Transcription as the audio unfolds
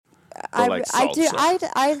Or like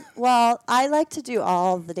salsa? Well, I like to do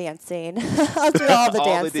all the dancing. I'll do all the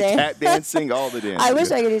dancing. Tap dancing, all the dancing. I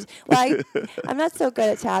wish I could do. Well, I'm not so good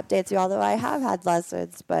at tap dancing, although I have had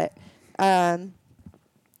lessons. But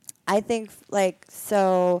I think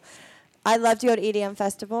I love to go to EDM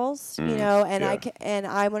festivals, and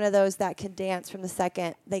I'm one of those that can dance from the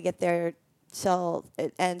second they get there till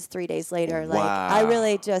it ends 3 days later. Wow. Like I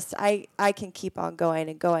really just I can keep on going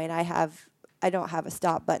and going. I don't have a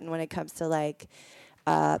stop button when it comes to like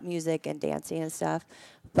music and dancing and stuff.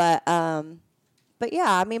 But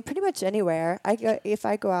yeah, I mean, pretty much anywhere. If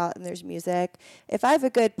I go out and there's music, if I have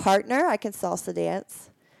a good partner, I can salsa dance.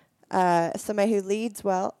 Somebody who leads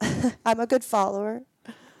well. I'm a good follower,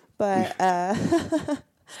 but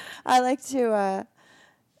I like to.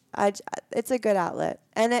 It's a good outlet,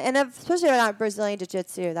 and especially when I'm Brazilian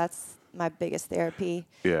Jiu-Jitsu, that's my biggest therapy.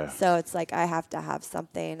 Yeah. So it's like I have to have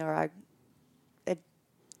something, or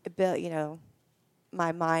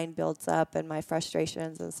my mind builds up and my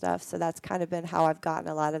frustrations and stuff. So that's kind of been how I've gotten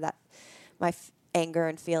a lot of that, my anger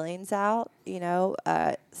and feelings out.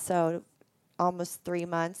 So almost 3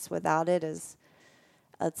 months without it it's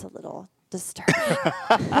a little disturbing.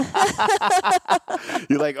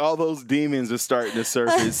 You're like, all those demons are starting to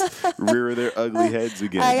surface, rear their ugly heads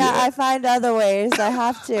again. I find other ways. I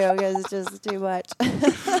have to because it's just too much.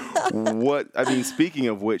 Speaking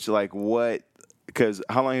of which, because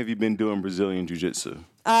how long have you been doing Brazilian Jiu-Jitsu?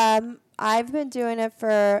 I've been doing it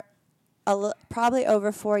for probably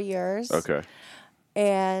over 4 years. Okay.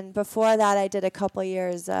 And before that, I did a couple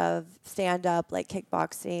years of stand-up, like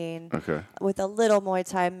kickboxing. Okay. With a little Muay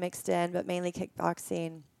Thai mixed in, but mainly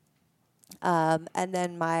kickboxing. And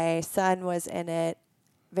then my son was in it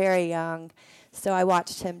very young, so I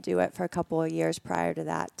watched him do it for a couple of years prior to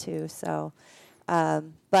that, too. So,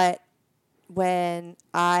 but when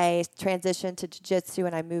I transitioned to jiu-jitsu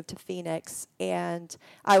and I moved to Phoenix, and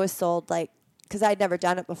I was sold, because I'd never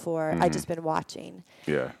done it before. I'd just been watching.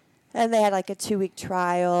 Yeah. And they had like a 2-week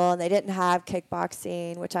trial, and they didn't have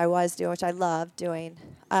kickboxing, which I was doing, which I loved doing.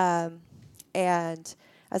 And I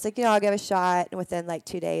was like, I'll give it a shot. And within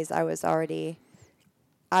 2 days, I was already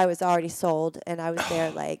sold, and I was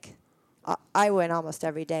there I went almost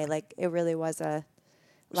every day. It really was a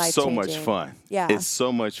life-changing. So much fun. Yeah, it's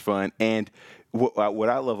so much fun. And what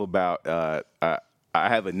I love about I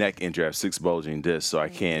have a neck injury. I have 6 bulging discs, so I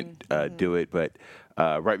can't do it, but.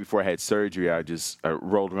 Right before I had surgery, I just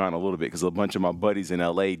rolled around a little bit because a bunch of my buddies in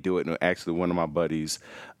L.A. do it. And actually, one of my buddies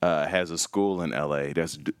has a school in L.A.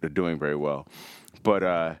 that's doing very well.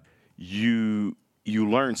 But you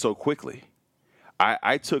learn so quickly.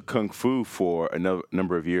 I took Kung Fu for a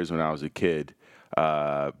number of years when I was a kid,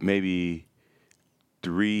 maybe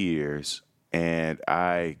 3 years, and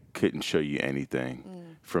I couldn't show you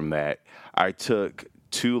anything from that. I took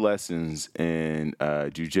 2 lessons in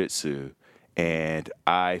jiu-jitsu, and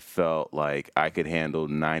I felt like I could handle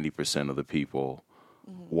 90% of the people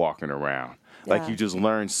walking around. Yeah. You just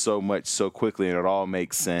learn so much so quickly, and it all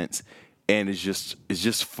makes sense, and it's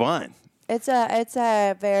just fun. It's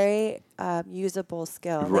a very usable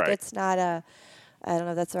skill. Right. It's not I don't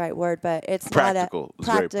know if that's the right word, but it's practical.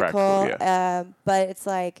 Not a It's very practical. Yeah. But it's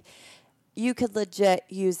you could legit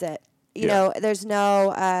use it. You know, there's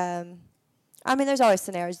no. There's always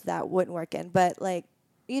scenarios that wouldn't work in, but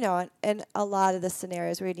and a lot of the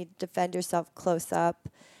scenarios where you need to defend yourself close up,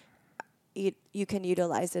 you can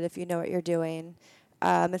utilize it if you know what you're doing.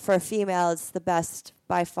 And for a female, it's the best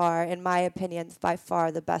by far, in my opinion, by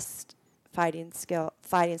far the best fighting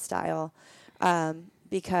style,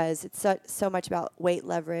 because it's so much about weight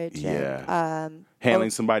leverage. Yeah. And,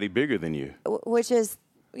 handling somebody bigger than you. Which is,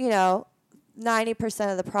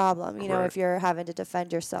 90% of the problem, Correct. if you're having to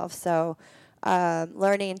defend yourself. So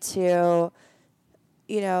learning to...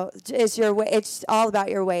 it's all about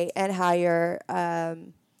your weight and how you're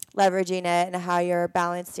leveraging it and how you're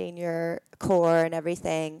balancing your core and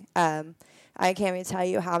everything. I can't even tell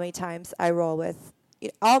you how many times I roll with.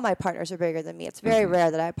 All my partners are bigger than me. It's very rare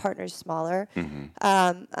that I have partners smaller,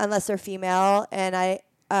 unless they're female. And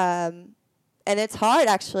it's hard,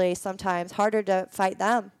 actually, sometimes harder to fight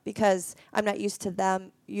them because I'm not used to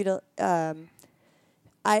them. The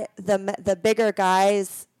bigger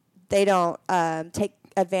guys, they don't take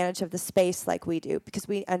advantage of the space like we do because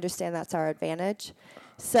we understand that's our advantage.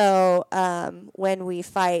 So when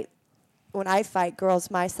I fight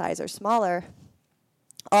girls my size or smaller,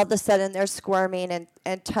 all of a sudden they're squirming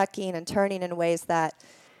and tucking and turning in ways that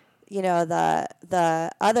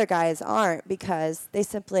the other guys aren't because they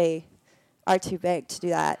simply are too big to do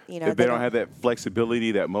that. If they don't have that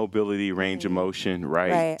flexibility, that mobility, range of motion,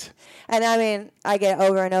 right? Right. And I get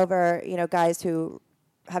over and over, guys who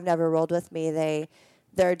have never rolled with me,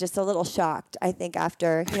 they're just a little shocked, I think,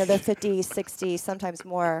 after, they're 50, 60, sometimes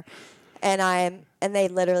more, and they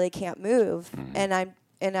literally can't move.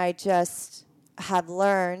 And I just have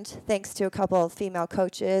learned, thanks to a couple of female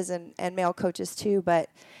coaches and male coaches too, but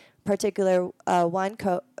particular one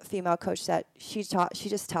female coach that she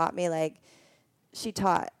just taught me, like, she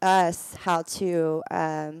taught us how to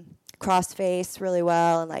cross face really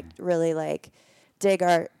well and like really like dig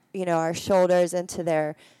our shoulders into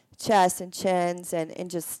their chest and chins and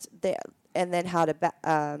then how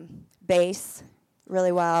to base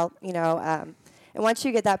really well, and once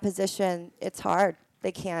you get that position, it's hard.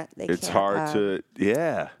 It's hard to,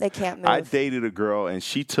 yeah. They can't move. I dated a girl, and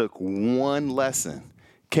she took one lesson,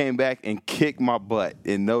 came back and kicked my butt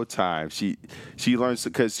in no time. She learned,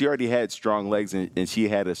 because she already had strong legs, and she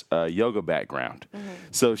had a yoga background. Mm-hmm.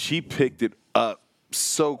 So she picked it up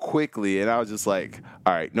so quickly, and I was just like,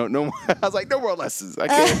 all right, no more. I was like, no more lessons. I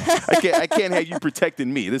can't have you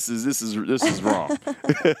protecting me. This is wrong.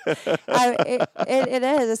 It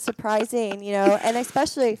is. It's surprising, and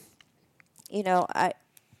especially, I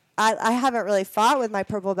haven't really fought with my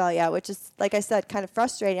purple belt yet, which is, like I said, kind of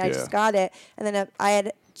frustrating. I just got it, and then I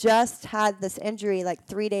had just had this injury like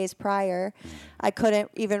 3 days prior. I couldn't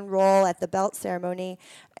even roll at the belt ceremony,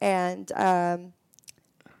 and I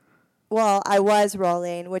was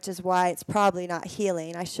rolling, which is why it's probably not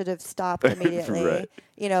healing. I should have stopped immediately, right.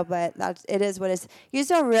 But it is what it is. You just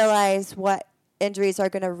don't realize what injuries are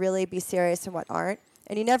going to really be serious and what aren't.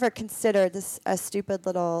 And you never consider this a stupid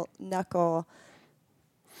little knuckle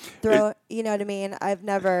throw. You know what I mean?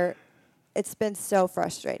 It's been so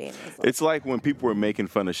frustrating. It's like when people were making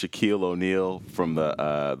fun of Shaquille O'Neal from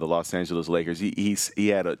the Los Angeles Lakers. He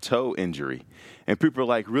had a toe injury. And people are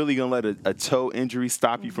like, really going to let a toe injury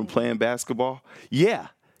stop you from playing basketball? Yeah.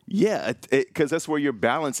 Yeah, because that's where your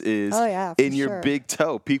balance is in your big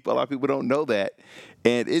toe. A lot of people don't know that.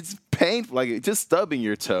 And it's painful, like just stubbing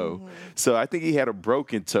your toe. Mm-hmm. So I think he had a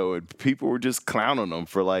broken toe, and people were just clowning him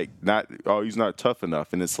for like he's not tough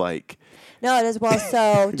enough. And it's like, no, it is. Well,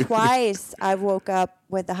 so twice I woke up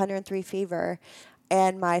with 103 fever,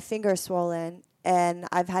 and my finger swollen, and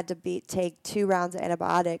I've had to take 2 rounds of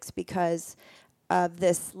antibiotics because of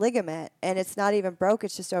this ligament, and it's not even broke;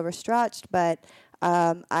 it's just overstretched. But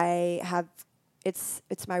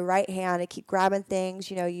it's my right hand. I keep grabbing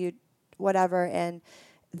things, whatever, and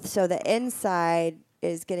so the inside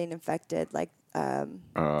is getting infected, like I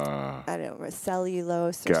don't know,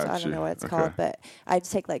 cellulose, or I don't know what it's called, but I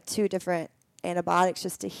take like 2 different antibiotics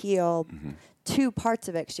just to heal 2 parts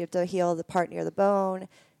of it. 'Cause you have to heal the part near the bone,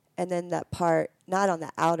 and then that part not on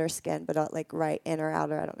the outer skin, but like right inner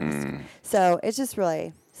outer. I don't know. So it's just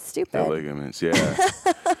really stupid. The ligaments, yeah.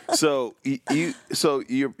 So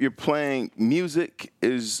you're playing music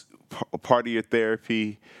is a part of your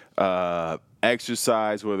therapy.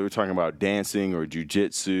 Exercise, whether we're talking about dancing or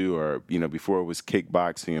jiu-jitsu or before it was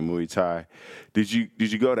kickboxing and Muay Thai. Did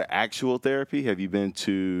you go to actual therapy? Have you been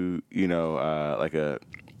to like a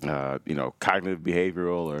cognitive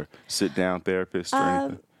behavioral or sit down therapist or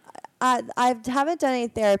anything? I haven't done any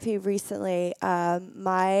therapy recently.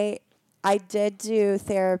 I did do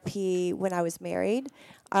therapy when I was married,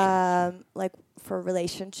 like for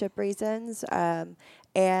relationship reasons,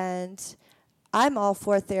 and I'm all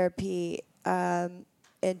for therapy in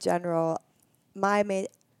general. My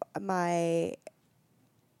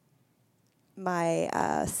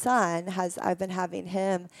son I've been having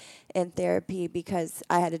him in therapy because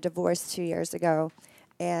I had a divorce 2 years ago,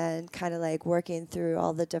 and kind of like working through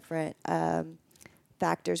all the different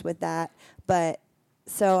factors with that. But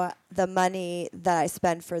so the money that I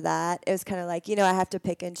spend for that, it was kind of like, I have to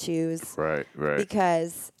pick and choose. Right.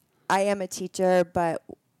 Because I am a teacher, but,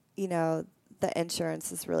 the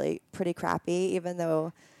insurance is really pretty crappy, even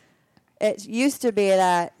though it used to be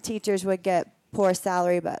that teachers would get poor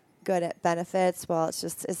salary but good at benefits. Well,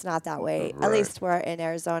 it's not that way. Right. At least we're in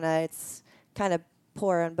Arizona, it's kind of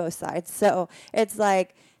poor on both sides. So it's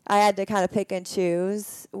like I had to kind of pick and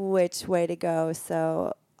choose which way to go.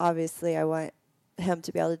 So obviously I want him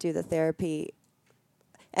to be able to do the therapy.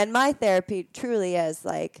 And my therapy truly is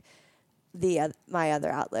like my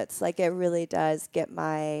other outlets. Like it really does get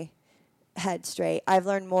my head straight. I've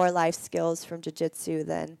learned more life skills from jiu-jitsu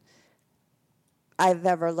than I've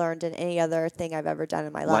ever learned in any other thing I've ever done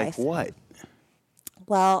in my life. Like what?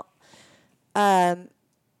 Well,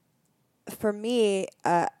 for me,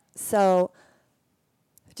 so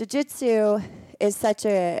jiu-jitsu is such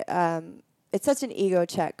it's such an ego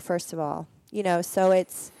check, first of all. So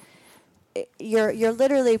you're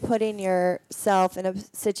literally putting yourself in a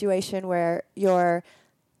situation where you're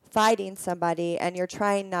fighting somebody and you're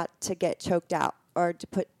trying not to get choked out. or to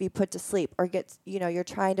be put to sleep, or you're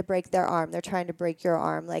trying to break their arm, they're trying to break your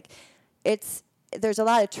arm. Like, there's a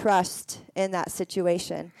lot of trust in that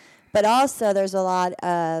situation, but also there's a lot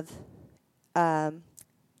of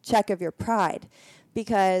check of your pride,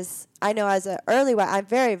 because I know as an early one, I'm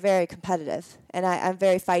very, very competitive, and I'm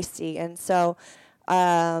very feisty, and so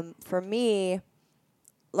for me,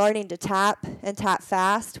 learning to tap and tap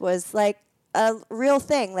fast was like a real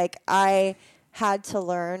thing. Like, I had to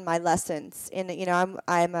learn my lessons. I'm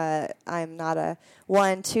not a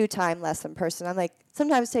 1-2 time lesson person. I'm like,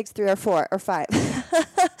 sometimes it takes 3 or 4 or 5.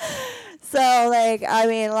 So, like, I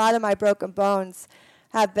mean, a lot of my broken bones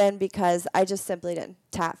have been because I just simply didn't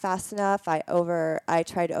tap fast enough. I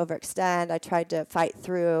tried to overextend. I tried to fight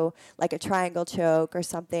through like a triangle choke or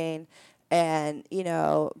something, and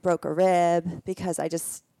broke a rib because I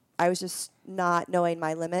was just not knowing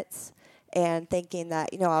my limits and thinking that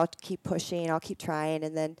I'll keep pushing, I'll keep trying,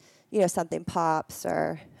 and then something pops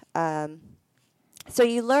or so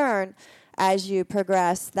you learn as you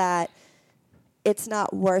progress that it's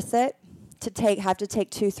not worth it to have to take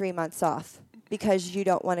 2-3 months off because you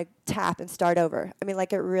don't want to tap and start over. I mean,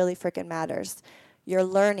 like, it really freaking matters. You're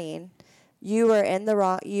learning. You were in the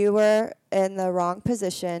wrong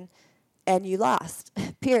position, and you lost.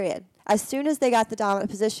 Period. As soon as they got the dominant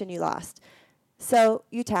position, you lost. So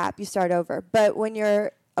you tap, you start over. But when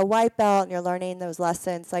you're a white belt and you're learning those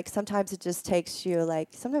lessons, like, sometimes it just takes you, like,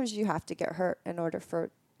 sometimes you have to get hurt in order for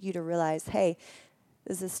you to realize, hey,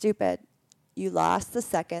 this is stupid. You lost the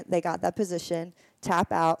second they got that position.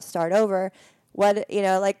 Tap out, start over.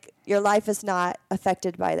 Like, your life is not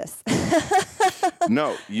affected by this.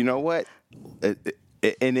 No, you know what?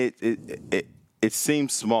 It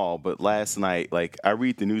seems small, but last night, like, I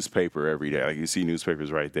read the newspaper every day. Like, you see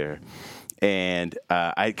newspapers right there. And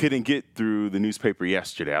I couldn't get through the newspaper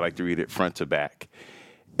yesterday. I like to read it front to back.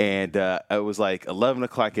 And it was like 11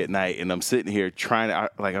 o'clock at night, and I'm sitting here I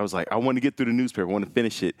want to get through the newspaper. I want to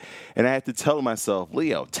finish it. And I had to tell myself,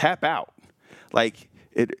 Leo, tap out. Like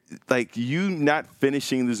you not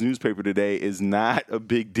finishing this newspaper today is not a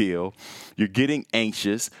big deal. You're getting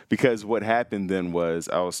anxious because what happened then was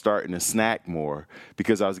I was starting to snack more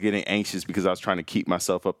because I was getting anxious because I was trying to keep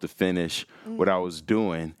myself up to finish what I was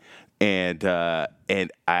doing. And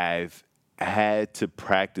I've had to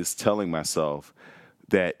practice telling myself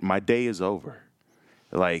that my day is over.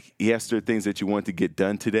 Like, yes, there are things that you want to get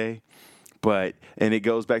done today, and it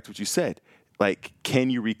goes back to what you said. Like, can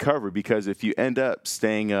you recover? Because if you end up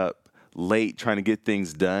staying up late trying to get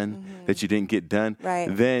things done that you didn't get done,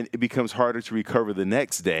 then it becomes harder to recover the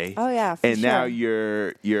next day. Oh, yeah, for and sure. Now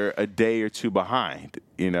you're a day or two behind,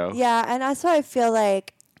 Yeah, and that's why I feel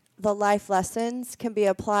like the life lessons can be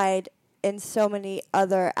applied in so many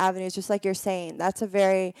other avenues, just like you're saying. That's a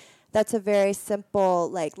very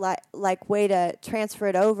simple like way to transfer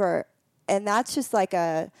it over, and that's just like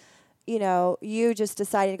you just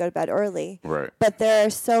deciding to go to bed early. Right. But there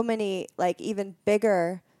are so many, like, even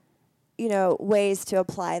bigger, ways to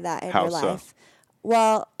apply that in your life. So?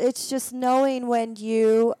 Well, it's just knowing when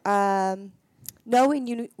you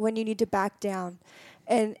need to back down.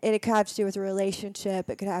 And it could have to do with a relationship.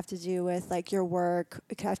 It could have to do with, like, your work.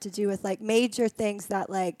 It could have to do with, like, major things that,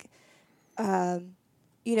 like,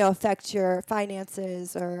 affect your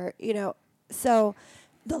finances or, So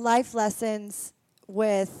the life lessons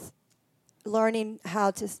with learning how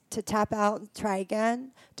to tap out and try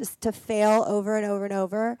again, just to fail over and over and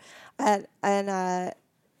over. And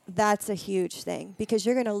that's a huge thing because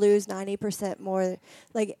you're going to lose 90% more.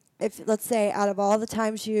 Like, if, let's say, out of all the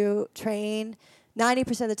times you train,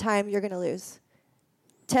 90% of the time you're going to lose.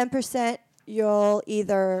 10% you'll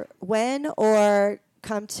either win or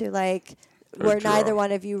come to, like, where neither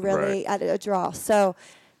one of you really at a draw. So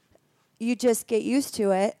you just get used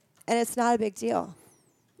to it, and it's not a big deal.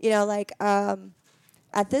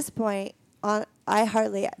 At this point, the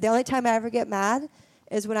only time I ever get mad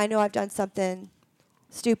is when I know I've done something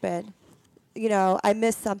stupid. I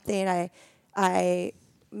missed something.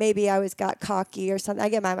 Maybe I got cocky or something. I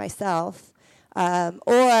get mad at myself.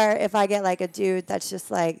 Or if I get, like, a dude that's just,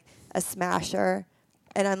 like, a smasher,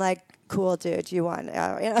 and I'm like, cool, dude, you won.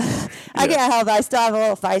 I can't help it. I still have a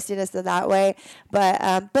little feistiness in that way.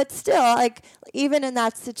 But still, like, even in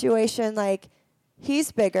that situation, like,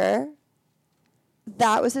 he's bigger.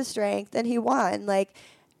 That was his strength, and he won. Like,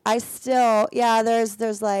 I still,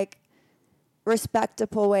 there's like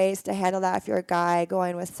respectable ways to handle that if you're a guy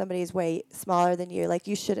going with somebody who's way smaller than you. Like,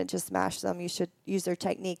 you shouldn't just smash them. You should use their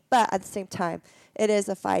technique. But at the same time, it is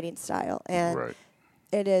a fighting style, and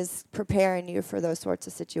it is preparing you for those sorts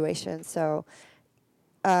of situations. So,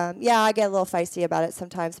 I get a little feisty about it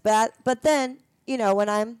sometimes. But then, when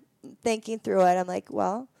I'm thinking through it, I'm like,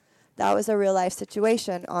 well, that was a real life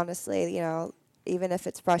situation, honestly, even if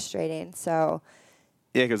it's frustrating. So,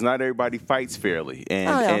 Yeah, because not everybody fights fairly, and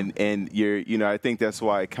I don't know. and you're I think that's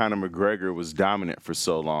why Conor McGregor was dominant for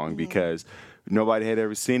so long because nobody had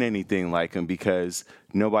ever seen anything like him because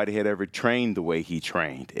nobody had ever trained the way he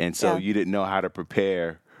trained, and so Yeah. you didn't know how to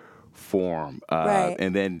prepare for him. Right.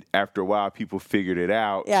 And then after a while, people figured it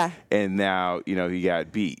out. Yeah. And now he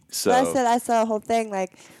got beat. So That's the whole thing,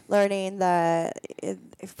 like learning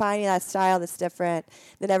finding that style that's different.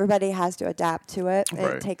 Then everybody has to adapt to it. And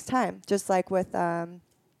Right. It takes time, just like with Ronda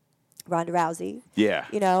Rousey. yeah,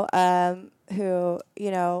 Who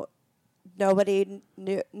nobody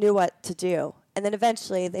knew what to do, and then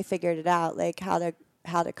eventually they figured it out, like how to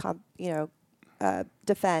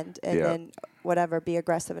defend and Yeah. then whatever, be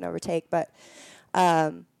aggressive and overtake. But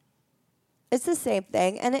it's the same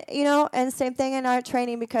thing, and and same thing in our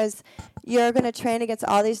training, because you're going to train against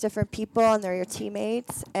all these different people, and they're your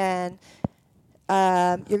teammates, and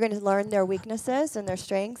you're going to learn their weaknesses and their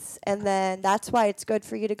strengths, and then that's why it's good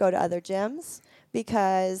for you to go to other gyms,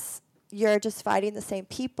 because you're just fighting the same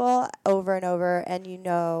people over and over, and you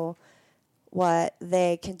know what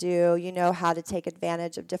they can do. You know how to take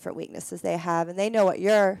advantage of different weaknesses they have, and they know what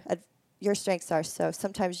your strengths are. So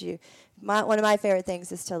sometimes one of my favorite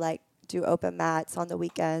things is to like do open mats on the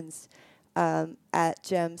weekends at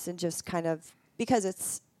gyms, and just kind of,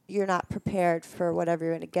 because you're not prepared for whatever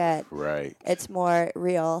you're going to get. right. It's more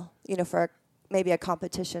real, for maybe a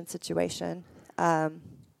competition situation.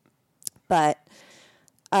 But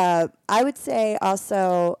I would say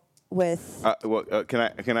also with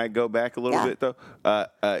Can I go back a little bit though?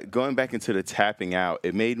 Going back into the tapping out,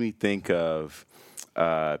 it made me think of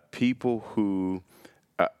people who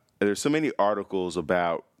there's so many articles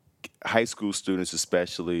about high school students,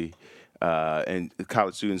 especially, and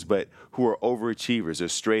college students, but who are overachievers. They're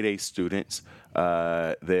straight A students.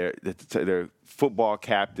 They're football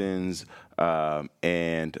captains,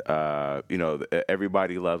 and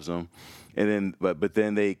everybody loves them. And then, but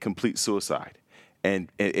then they complete suicide, and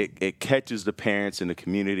it catches the parents and the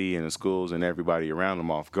community and the schools and everybody around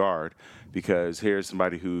them off guard, because here's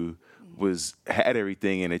somebody who had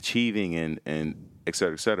everything and achieving and et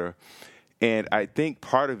cetera, et cetera. And I think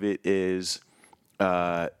part of it is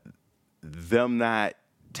them not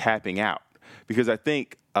tapping out, because I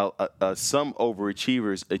think some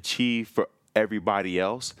overachievers achieve for everybody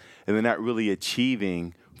else, and they're not really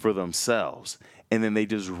achieving for themselves, and then they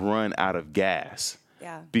just run out of gas.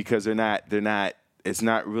 Yeah. Because they're not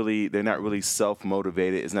really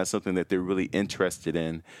self-motivated. It's not something that they're really interested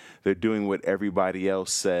in. They're doing what everybody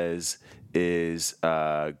else says is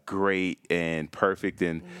great and perfect,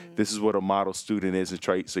 and this is what a model student is,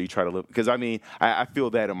 and so you try to live. Because I feel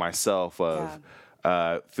that in myself of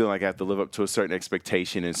feeling like I have to live up to a certain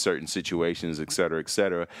expectation in certain situations, et cetera, et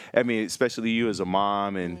cetera. Especially you as a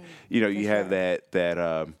mom, and you have that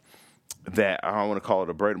I don't want to call it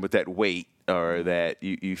a burden, but that weight, or that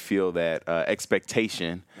you feel that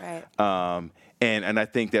expectation. Right. And I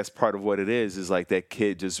think that's part of what it is like that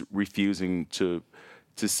kid just refusing to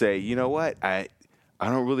say, you know what, I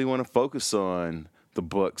don't really want to focus on the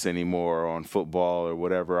books anymore, or on football or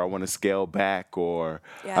whatever. I want to scale back, or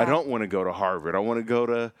I don't want to go to Harvard. I want to go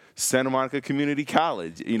to Santa Monica Community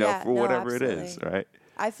College, for whatever it is, right?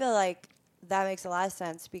 I feel like that makes a lot of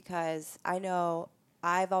sense, because I know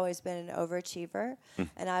I've always been an overachiever,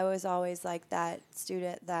 and I was always like that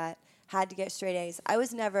student that had to get straight A's. I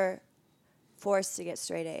was never forced to get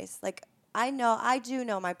straight A's. Like, I do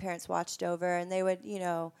know my parents watched over, and they would,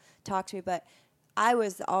 talk to me, but I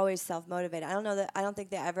was always self-motivated. I don't think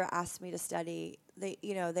they ever asked me to study. They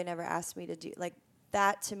never asked me to do, like,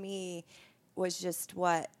 that to me was just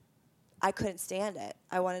what, I couldn't stand it.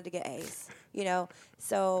 I wanted to get A's,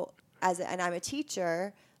 So and I'm a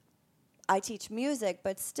teacher. I teach music,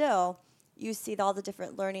 but still, you see all the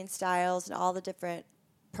different learning styles and all the different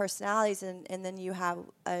personalities, and then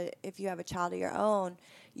if you have a child of your own,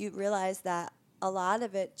 you realize that a lot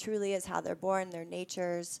of it truly is how they're born, their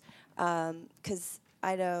natures. Because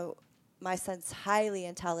I know my son's highly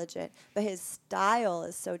intelligent, but his style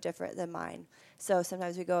is so different than mine. So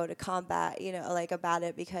sometimes we go to combat, about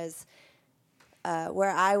it, because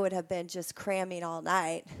where I would have been just cramming all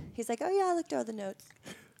night, he's like, "Oh yeah, I looked over the notes."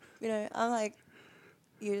 I'm like,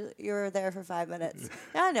 you were there for 5 minutes.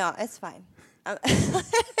 No, it's fine.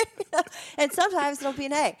 And sometimes it'll be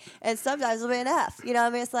an A, and sometimes it'll be an F.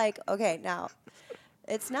 It's like, okay, now,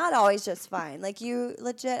 it's not always just fine. Like, you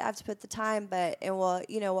legit have to put the time, and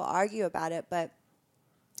we'll argue about it. But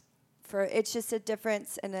it's just a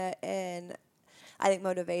difference in I think,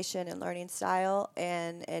 motivation and learning style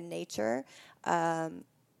and nature.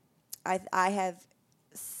 I have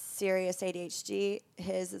serious ADHD.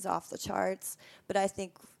 His is off the charts, but I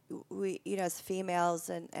think we, as females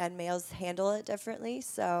and males handle it differently.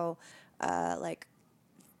 So, like,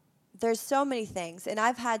 there's so many things, and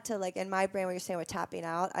I've had to, like, in my brain, what you're saying with tapping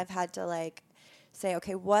out, I've had to, like, say,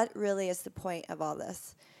 okay, what really is the point of all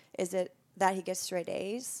this? Is it that he gets straight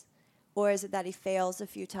A's, or is it that he fails a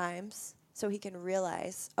few times so he can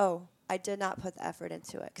realize, oh, I did not put the effort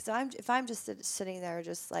into it? Because if I'm just sitting there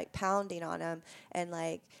just, like, pounding on him and,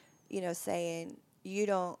 like, saying, you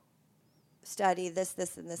don't study this,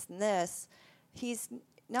 this, and this, and this, he's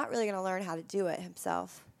not really going to learn how to do it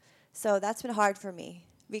himself. So that's been hard for me,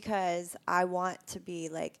 because I want to be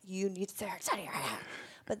like, you need to sit here and study right now.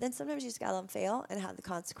 But then sometimes you just got to let them fail and have the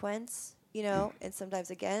consequence, and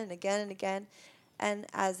sometimes again and again and again. And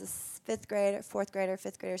as a fifth grader, fourth grader,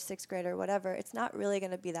 fifth grader, sixth grader, whatever, it's not really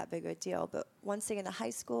going to be that big of a deal. But once they get into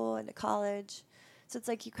high school, into college, so it's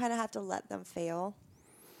like you kind of have to let them fail.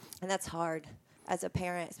 And that's hard as a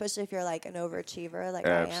parent, especially if you're like an overachiever like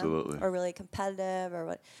Absolutely. I am, or really competitive or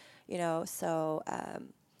what, so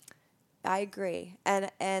I agree.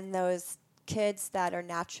 And those kids that are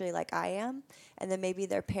naturally like I am, and then maybe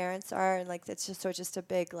their parents are, and like it's just a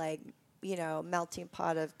big, like, melting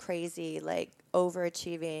pot of crazy, like,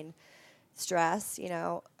 overachieving stress,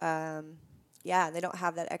 and they don't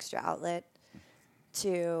have that extra outlet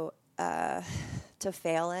to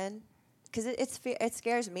fail in, because it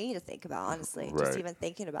scares me to think about, honestly. Right. Just even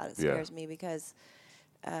thinking about it scares me, because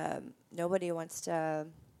nobody wants to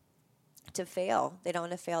fail. They don't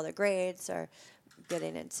want to fail their grades or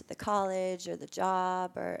getting into the college or the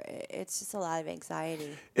job, or it's just a lot of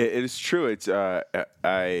anxiety. It is true. It's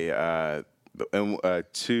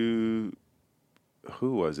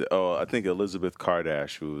who was it? Oh, I think Elizabeth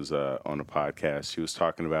Kardashian, who was on a podcast. She was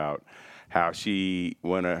talking about how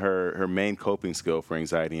one of her main coping skill for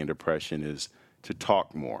anxiety and depression is to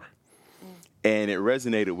talk more. And it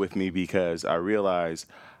resonated with me, because I realized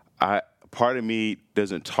part of me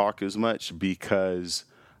doesn't talk as much because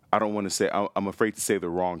I don't want to say, I'm afraid to say the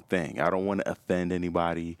wrong thing. I don't want to offend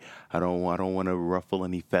anybody. I don't want to ruffle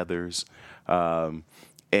any feathers. But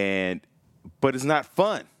it's not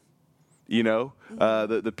fun.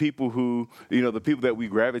 The people who, the people that we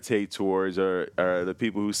gravitate towards are the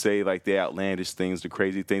people who say, like, the outlandish things, the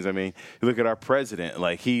crazy things. I mean, you look at our president,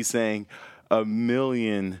 like, he's saying a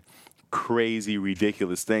million crazy,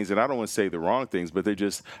 ridiculous things. And I don't want to say the wrong things, but they're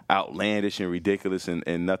just outlandish and ridiculous,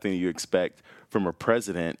 and nothing you expect from a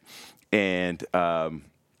president. And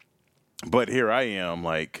but here I am,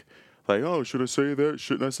 like, oh, should I say that?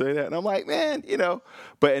 Shouldn't I say that? And I'm like, man,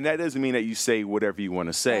 and that doesn't mean that you say whatever you want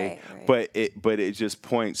to say, right. But it just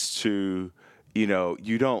points to,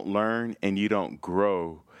 you don't learn and you don't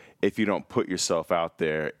grow if you don't put yourself out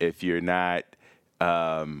there, if you're not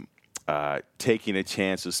taking a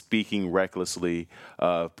chance of speaking recklessly,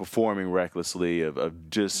 performing recklessly, of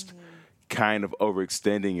just kind of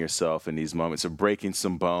overextending yourself in these moments, of breaking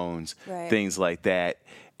some bones, right. Things like that,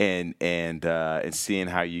 and seeing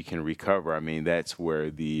how you can recover. I mean, that's where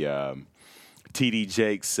the T.D.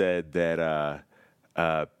 Jakes said that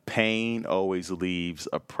pain always leaves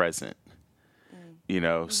a present.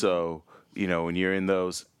 So when you're in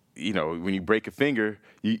those, when you break a finger,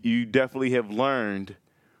 you definitely have learned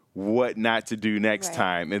what not to do next right.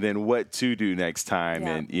 time, and then what to do next time,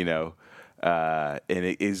 yeah. And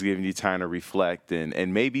it is giving you time to reflect,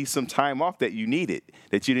 and maybe some time off that you needed,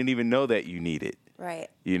 that you didn't even know that you needed. Right.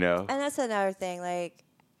 And that's another thing. Like,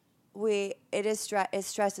 it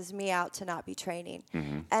stresses me out to not be training.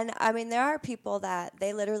 Mm-hmm. And I mean, there are people that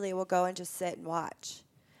they literally will go and just sit and watch.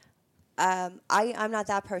 I'm not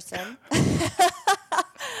that person.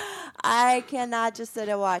 I cannot just sit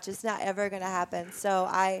and watch. It's not ever going to happen. So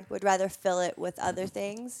I would rather fill it with other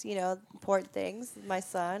things, important things, my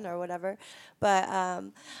son or whatever. But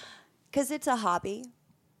because it's a hobby.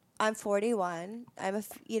 I'm 41. I'm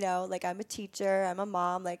a teacher. I'm a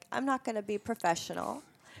mom. Like, I'm not going to be professional.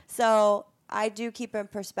 So I do keep in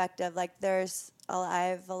perspective. Like, I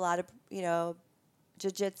have a lot of,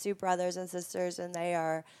 jiu-jitsu brothers and sisters, and they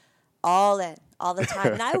are all in all the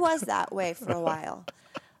time. And I was that way for a while.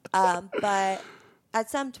 But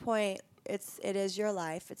at some point, it is your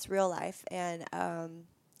life. It's real life, and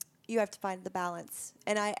you have to find the balance.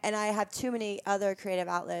 And I have too many other creative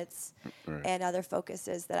outlets right. and other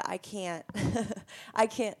focuses that I can't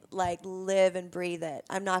like live and breathe it.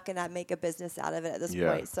 I'm not gonna make a business out of it at this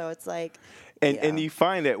yeah. point. So it's like, and you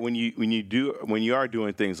find that when you are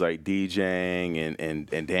doing things like DJing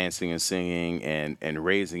and dancing and singing and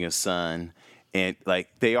raising a son, and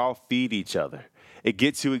like, they all feed each other. It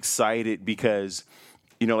gets you excited because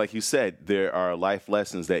like you said, there are life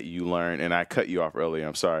lessons that you learn, and I cut you off earlier.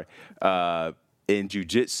 I'm sorry. In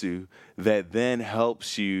jujitsu, that then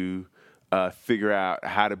helps you figure out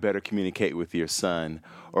how to better communicate with your son,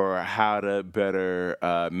 or how to better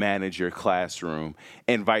manage your classroom,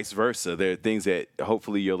 and vice versa. There are things that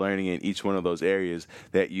hopefully you're learning in each one of those areas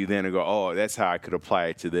that you then go, oh, that's how I could apply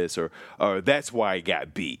it to this, or that's why I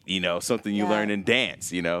got beat. Something you learn in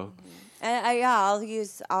dance. And I'll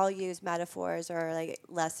use metaphors or like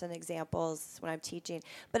lesson examples when I'm teaching.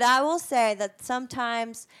 But I will say that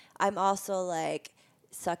sometimes I'm also like,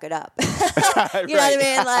 suck it up. You know what I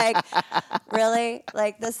mean? Like, really?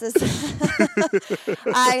 Like, this is.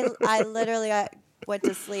 I literally went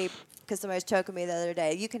to sleep because somebody was choking me the other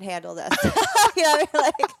day. You can handle this. You know what I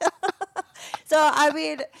mean? Like, so I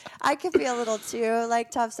mean, I can be a little too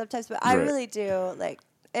like tough sometimes, but I really do like.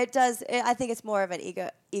 It does. I think it's more of an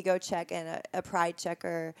ego check and a pride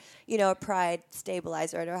checker, a pride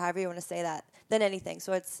stabilizer, or however you want to say that, than anything.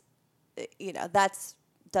 So it's,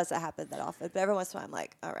 doesn't happen that often. But every once in a while, I'm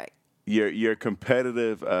like, all right. Your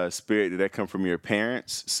competitive spirit, did that come from your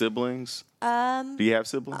parents, siblings? Do you have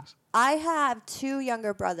siblings? I have 2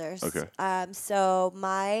 younger brothers. Okay. So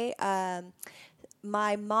my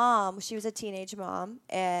mom, she was a teenage mom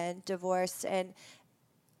and divorced, and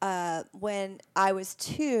when I was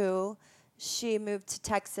 2, she moved to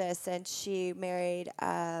Texas and she married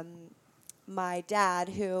my dad,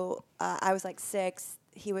 who I was like 6.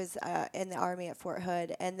 He was in the Army at Fort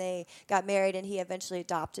Hood, and they got married, and he eventually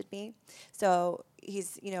adopted me. So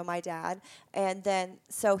he's, my dad. And then,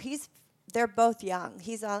 so they're both young.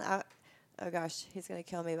 He's on, oh gosh, he's going to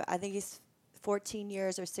kill me, but I think he's 14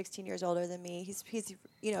 years or 16 years older than me. He's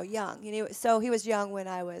young. So he was young when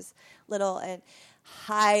I was little, and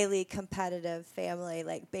highly competitive family,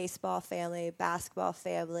 like baseball family, basketball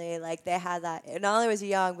family. Like they had that. And not only was he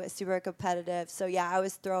young, but super competitive. So yeah, I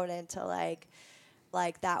was thrown into like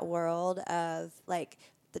that world of like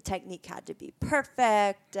the technique had to be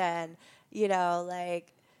perfect, and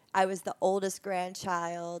like I was the oldest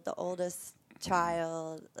grandchild, the oldest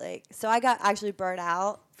child, like so I got actually burnt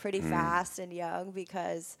out pretty fast and young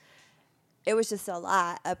because it was just a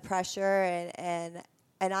lot of pressure, and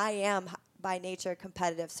I am by nature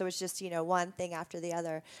competitive, so it's just one thing after the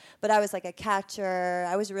other. But I was like a catcher.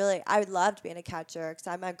 I loved being a catcher because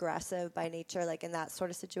I'm aggressive by nature, like in that sort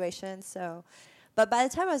of situation. So, but by the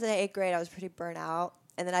time I was in 8th grade, I was pretty burnt out,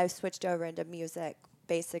 and then I switched over into music,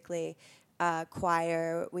 basically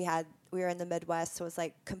choir. We were in the Midwest, so it was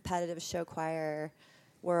like competitive show choir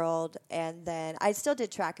world, and then I still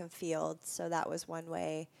did track and field, so that was one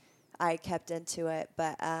way I kept into it.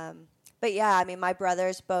 But yeah, I mean, my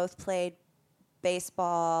brothers both played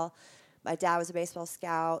baseball. My dad was a baseball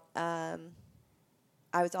scout. I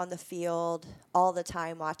was on the field all the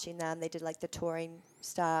time watching them. They did like the touring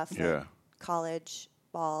stuff, and college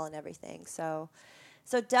ball and everything. So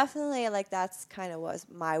definitely like that's kind of was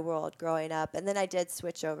my world growing up. And then I did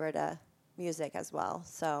switch over to music as well.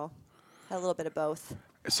 So had a little bit of both.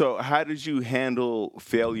 So how did you handle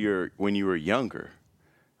failure when you were younger?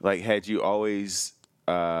 Like, had you always,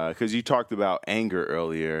 because you talked about anger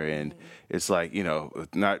earlier, and it's like,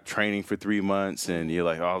 not training for 3 months, and you're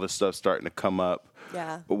like, all this stuff's starting to come up.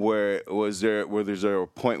 Yeah. Was there a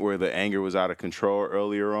point where the anger was out of control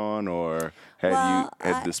earlier on, or had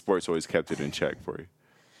the sports always kept it in check for you?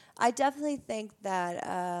 I definitely think that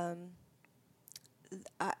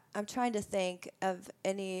I'm trying to think of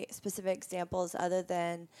any specific examples other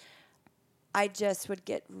than I just would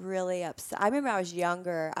get really upset. I remember I was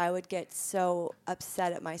younger. I would get so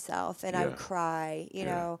upset at myself, and I would cry,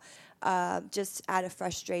 just out of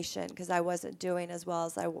frustration because I wasn't doing as well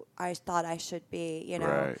as I thought I should be,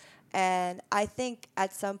 Right. And I think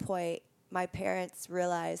at some point my parents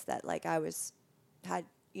realized that like I was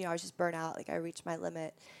just burnt out, like I reached my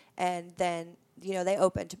limit, and then they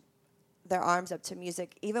opened their arms up to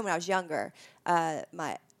music. Even when I was younger, I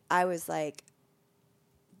was like,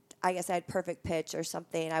 I guess I had perfect pitch or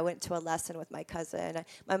something. I went to a lesson with my cousin.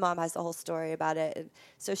 My mom has the whole story about it, and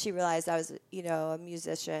so she realized I was, a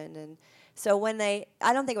musician. And so I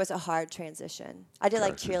don't think it was a hard transition. I did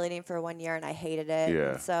like cheerleading for 1 year, and I hated it.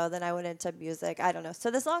 Yeah. And so then I went into music. I don't know.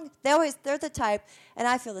 So they're the type, and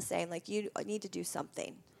I feel the same. Like you need to do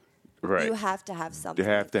something. Right. You have to have something.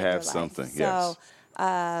 You have to in have your life. something. So,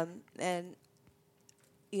 yes. And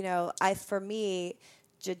for me,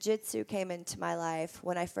 jiu-jitsu came into my life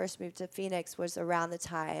when I first moved to Phoenix. Was around the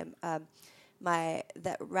time I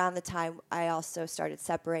also started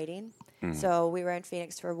separating. So we were in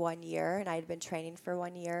Phoenix for 1 year, and I had been training for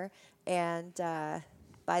 1 year. And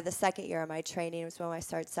by the second year of my training was when I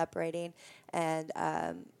started separating, and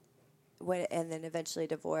and then eventually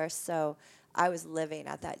divorced. So I was living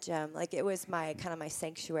at that gym. Like it was my kind of my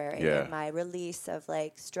sanctuary Yeah. and my release of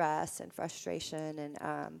like stress and frustration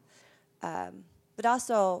and but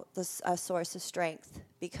also a source of strength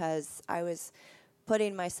because I was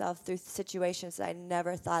putting myself through situations that I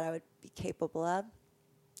never thought I would be capable of.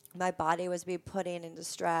 My body was being put into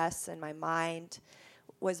stress and my mind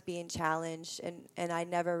was being challenged and I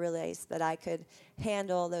never realized that I could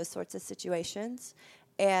handle those sorts of situations.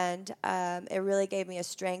 And it really gave me a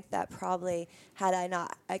strength that probably had I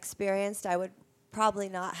not experienced, I would probably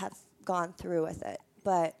not have gone through with it.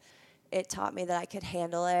 But it taught me that I could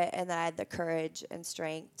handle it and that I had the courage and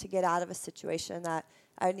strength to get out of a situation that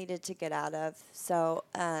I needed to get out of. So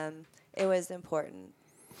it was important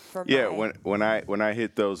for Yeah, my... when I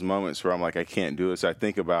hit those moments where I'm like I can't do it, so I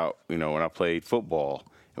think about when I played football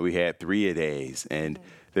and we had 3-a-days, and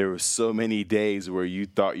there were so many days where you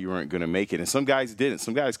thought you weren't going to make it, and some guys didn't.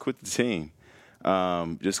 Some guys quit the team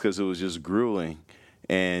just because it was just grueling,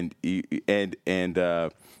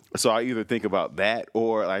 so I either think about that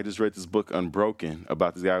or I just read this book Unbroken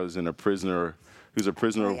about this guy who's a prisoner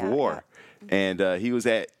of war, and he was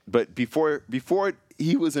but before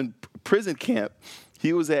he was in prison camp,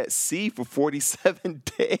 he was at sea for 47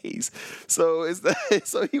 days. So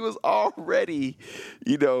so he was already,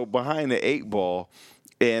 behind the 8 ball.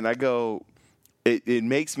 And I go, it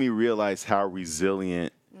makes me realize how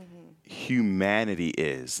resilient humanity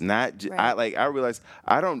is. Not Right. I realize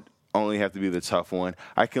I don't only have to be the tough one.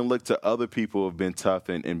 I can look to other people who have been tough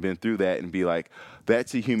and been through that and be like,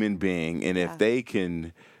 that's a human being. And if they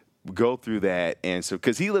can go through that, and so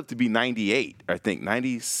because he lived to be 98, I think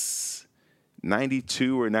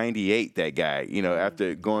 92 or 98, that guy,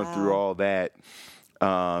 after going through all that.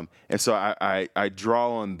 And so I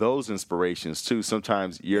draw on those inspirations too.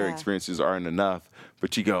 Sometimes your experiences aren't enough,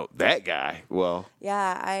 but you go, that guy, well.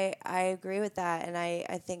 Yeah, I agree with that. And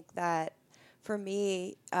I think that for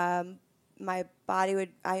me, my body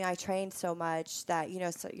I trained so much that,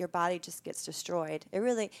 so your body just gets destroyed. It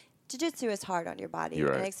really, jiu-jitsu is hard on your body. You're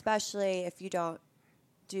right. And especially if you don't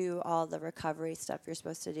do all the recovery stuff you're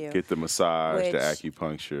supposed to do. Get the massage, the Which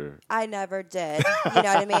acupuncture. I never did. You know what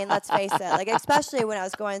I mean? Let's face it. Like, especially when I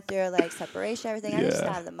was going through, like, separation, everything, I just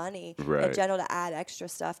didn't have the money in general to add extra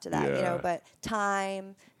stuff to that, But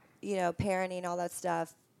time, parenting, all that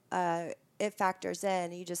stuff, it factors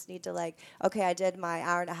in. You just need to, like, okay, I did my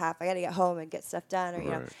hour and a half. I got to get home and get stuff done.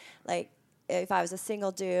 Or, like, if I was a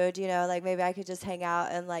single dude, like, maybe I could just hang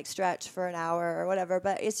out and, like, stretch for an hour or whatever.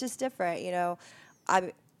 But it's just different,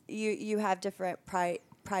 You have different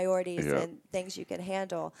priorities and things you can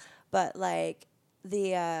handle, but like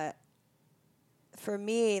for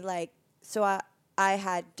me, like, so I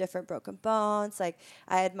had different broken bones. Like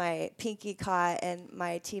I had my pinky caught in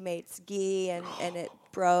my teammate's gi and it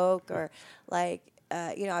broke, or like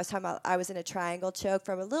I was talking about I was in a triangle choke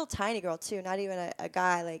from a little tiny girl too, not even a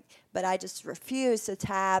guy, like, but I just refused to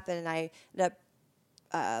tap, and I ended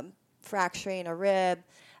up fracturing a rib.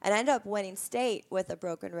 And I ended up winning state with a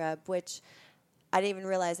broken rib, which I didn't even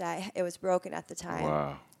realize that it was broken at the time.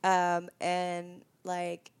 Wow. And,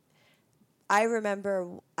 like, I remember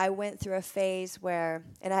I went through a phase where,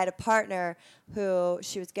 and I had a partner who,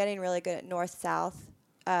 she was getting really good at north-south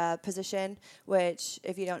position, which,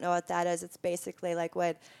 if you don't know what that is, it's basically like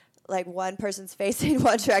when, like, one person's facing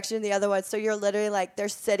one direction, the other one. So you're literally, like, they're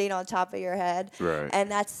sitting on top of your head. Right. And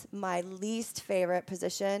that's my least favorite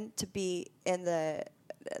position to be in the...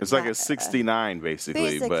 It's like a 69,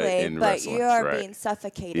 basically, but in wrestling. You are being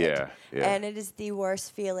suffocated. Yeah. And it is the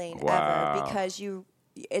worst feeling ever, because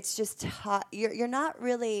it's just hot. You're not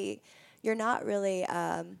really,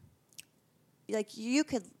 like, you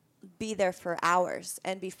could be there for hours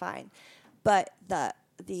and be fine, but the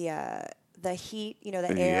heat,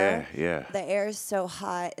 the air, the air is so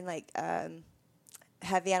hot and like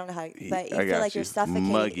heavy. I don't know how, but you feel like you're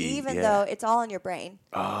suffocating, muggy, even though it's all in your brain.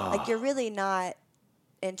 Like, you're really not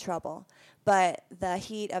in trouble, but the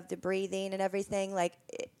heat of the breathing and everything, like,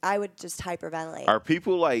 I would just hyperventilate. Are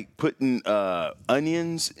people like putting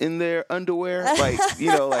onions in their underwear? Like,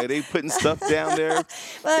 like they putting stuff down there?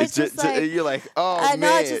 Well, it's just like, you're like, oh, I know,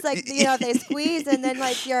 man. it's just like, they squeeze, and then,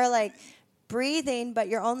 like, you're like breathing, but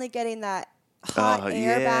you're only getting that hot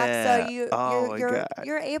air back. So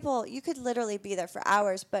you're able, you could literally be there for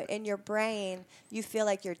hours, but in your brain you feel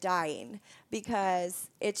like you're dying, because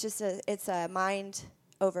it's just it's a mind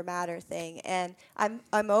over matter thing. And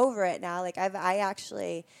I'm over it now. Like, I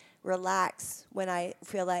actually relax when I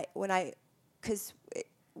feel like, because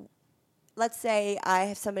let's say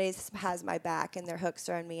somebody has my back and their hooks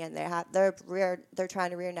are on me and they're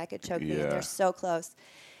trying to rear naked choke me and they're so close.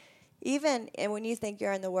 even and when you think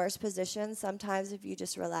you're in the worst position, sometimes if you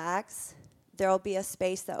just relax, there'll be a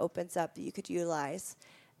space that opens up that you could utilize.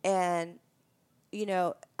 And,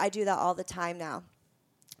 I do that all the time now.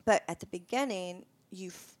 But at the beginning,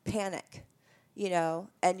 you panic,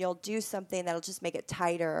 and you'll do something that'll just make it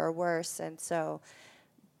tighter or worse. And so,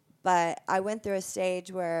 but I went through a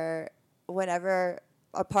stage where whenever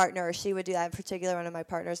a partner, or she would do that, in particular, one of my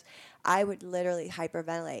partners, I would literally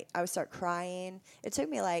hyperventilate. I would start crying. It took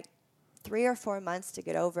me like 3 or 4 months to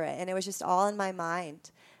get over it. And it was just all in my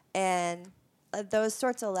mind. And those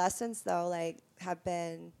sorts of lessons, though, like, have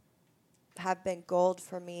been gold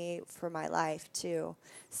for me for my life too.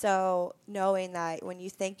 So knowing that when you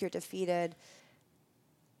think you're defeated,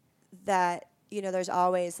 that there's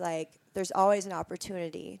always an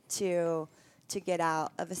opportunity to get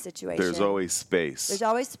out of a situation. There's always space. There's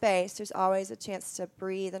always space. There's always a chance to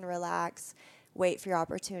breathe and relax. Wait for your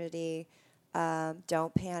opportunity.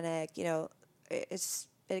 Don't panic.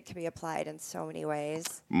 It can be applied in so many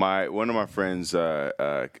ways. One of my friends,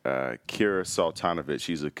 Kira Sultanovich,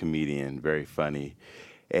 she's a comedian, very funny,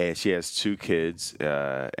 and she has 2 kids,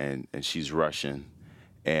 and she's Russian,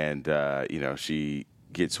 and she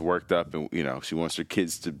gets worked up, and she wants her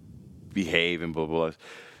kids to behave and blah blah, blah.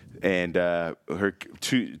 And her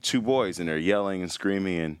two boys, and they're yelling and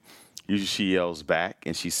screaming, and usually she yells back,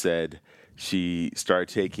 and she said she started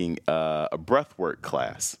taking a breathwork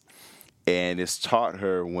class. And it's taught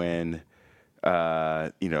her when,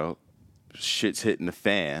 shit's hitting the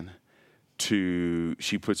fan,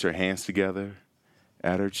 she puts her hands together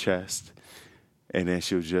at her chest, and then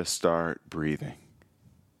she'll just start breathing.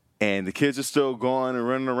 And the kids are still going and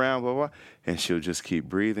running around, blah, blah, and she'll just keep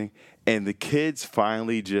breathing. And the kids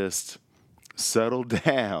finally just settle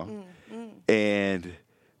down, and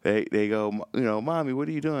they go, Mommy, what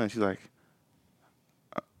are you doing? She's like,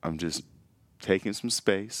 I'm just taking some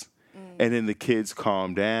space. And then the kids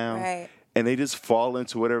calm down, right, and they just fall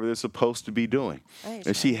into whatever they're supposed to be doing. Right.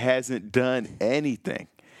 And she hasn't done anything.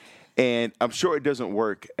 And I'm sure it doesn't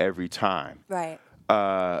work every time. Right.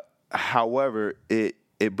 However, it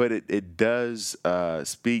does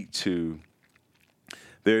speak to,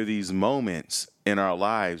 there are these moments in our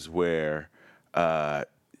lives where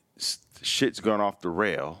shit's gone off the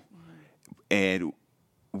rail, and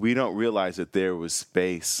we don't realize that there was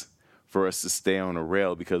space for us to stay on the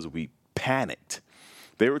rail because we panicked.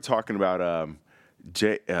 They were talking about not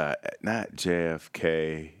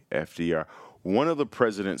JFK, FDR, one of the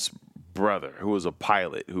president's brother who was a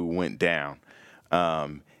pilot who went down,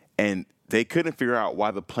 and they couldn't figure out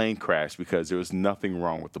why the plane crashed because there was nothing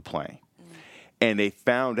wrong with the plane. And they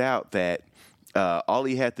found out that all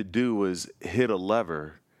he had to do was hit a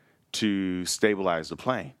lever to stabilize the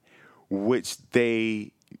plane, which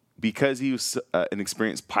because he was an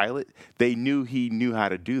experienced pilot, they knew he knew how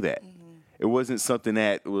to do that. It wasn't something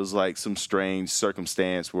that was like some strange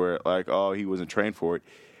circumstance where he wasn't trained for it,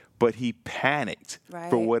 but he panicked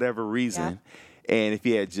for whatever reason. Yeah. And if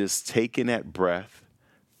he had just taken that breath,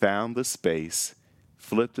 found the space,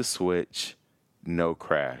 flipped the switch, no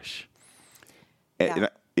crash.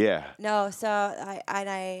 Yeah. No, so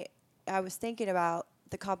I was thinking about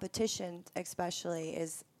the competition, especially,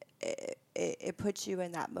 is it puts you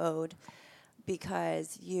in that mode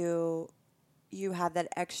because you have that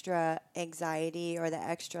extra anxiety or the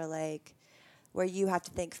extra where you have to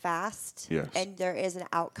think fast. Yes. And there is an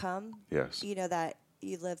outcome. Yes. That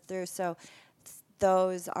you live through. So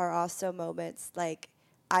those are also moments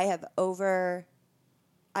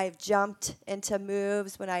I've jumped into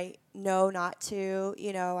moves when I know not to.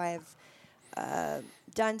 I've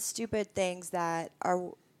done stupid things that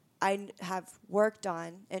I have worked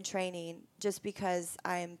on in training just because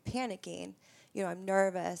I'm panicking. I'm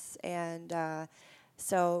nervous, and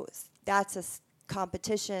so that's a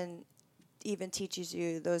competition. Even teaches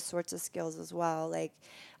you those sorts of skills as well.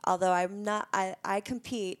 Although I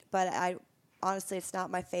compete, but honestly, it's not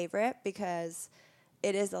my favorite because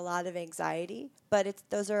it is a lot of anxiety. But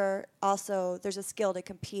there's a skill to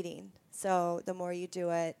competing. So the more you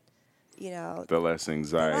do it, the less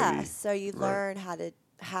anxiety. The less. So you learn how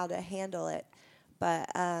to handle it. But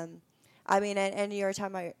and you were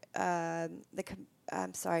talking about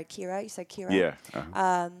I'm sorry, Kira. You said Kira. Yeah.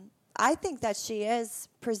 Uh-huh. I think that she is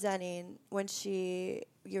presenting when you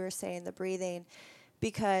were saying the breathing,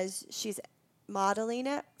 because she's modeling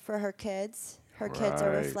it for her kids. Her kids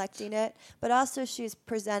are reflecting it, but also she's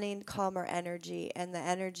presenting calmer energy, and the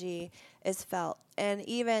energy is felt. And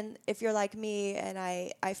even if you're like me and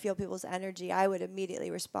I feel people's energy, I would immediately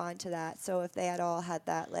respond to that. So if they had all had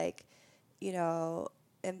that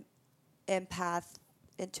empath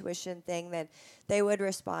intuition thing, then they would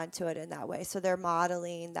respond to it in that way. So they're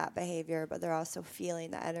modeling that behavior, but they're also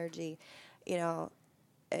feeling the energy, you know.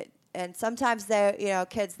 And sometimes they,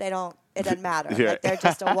 kids, they don't. It doesn't matter. Yeah. Like they're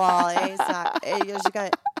just a wall. It's not. You just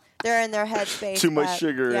got. They're in their headspace. Too much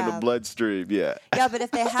sugar in the bloodstream. Yeah. Yeah, but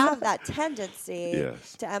if they have that tendency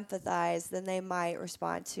Yes. to empathize, then they might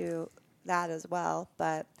respond to that as well.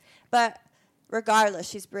 But regardless,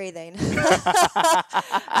 she's breathing.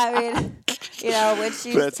 I mean, when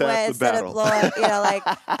she's That's half the instead battle. of blowing, like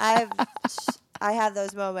I have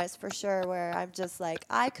those moments for sure where I'm just like,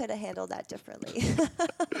 I could have handled that differently.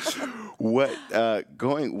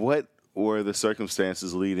 What were the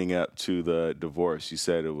circumstances leading up to the divorce? You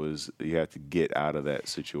said you had to get out of that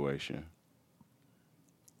situation.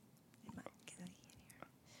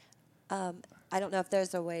 I don't know if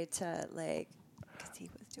there's a way to because he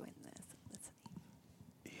was doing this. Let's see.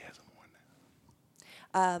 He hasn't worn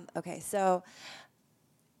that. Okay, so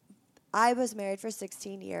I was married for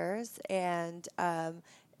 16 years, and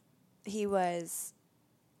he was.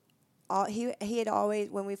 He had always,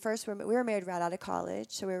 when we first we were married right out of college,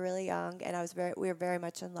 so we were really young, and we were very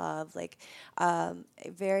much in love. A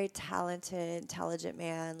very talented, intelligent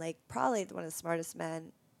man, probably one of the smartest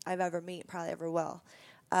men I've ever met, probably ever will.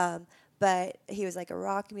 But he was a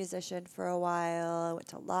rock musician for a while. Went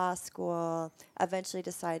to law school. Eventually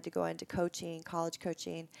decided to go into coaching, college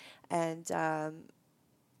coaching, and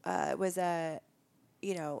was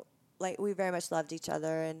we very much loved each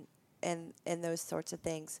other and those sorts of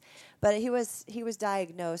things. But he was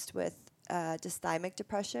diagnosed with dysthymic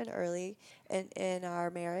depression early in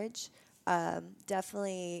our marriage.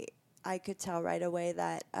 Definitely, I could tell right away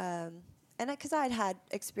that, and because I'd had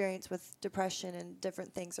experience with depression and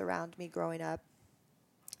different things around me growing up.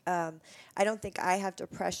 I don't think I have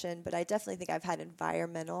depression, but I definitely think I've had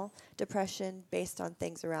environmental depression based on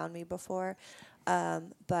things around me before.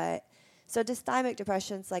 So dysthymic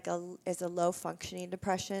depression is a low functioning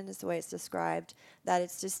depression, is the way it's described. That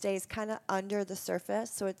it just stays kind of under the surface,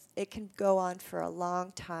 so it can go on for a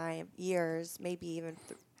long time, years, maybe even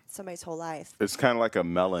somebody's whole life. It's kind of like a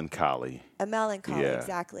melancholy. A melancholy, Yeah.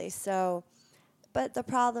 exactly. So, but the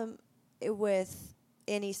problem with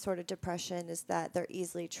any sort of depression is that they're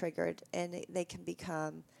easily triggered, and they can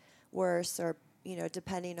become worse, or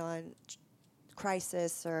depending on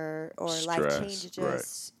crisis or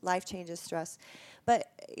Stress, life changes, stress. But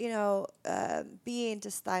being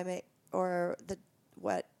dysthymic, or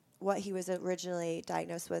what he was originally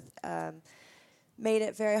diagnosed with, made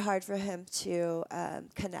it very hard for him to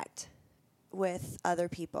connect with other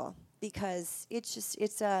people, because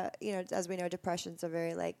it's as we know, depression's a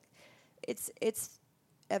very it's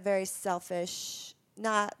a very selfish,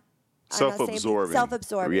 not self-absorbing.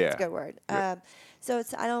 Self-absorbing, Yeah. it's a good word. Yeah. So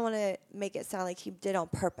I don't want to make it sound like he did on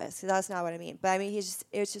purpose, because that's not what I mean. But I mean,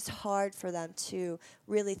 it's just hard for them to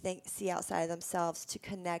really see outside of themselves, to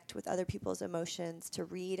connect with other people's emotions, to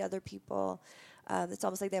read other people. It's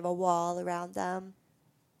almost like they have a wall around them.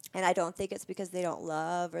 And I don't think it's because they don't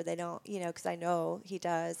love, or they don't, because I know he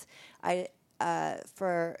does. When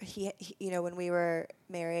we were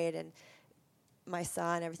married and my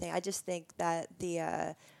son, everything, I just think that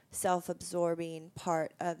the self-absorbing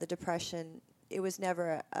part of the depression, it was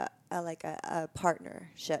never a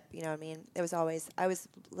partnership. You know what I mean? It was always, I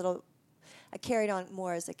carried on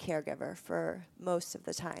more as a caregiver for most of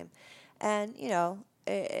the time. And,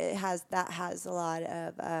 it has a lot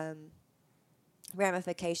of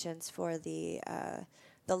ramifications for the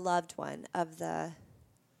loved one of the,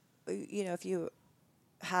 if you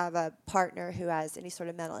have a partner who has any sort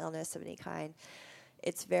of mental illness of any kind,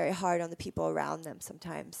 it's very hard on the people around them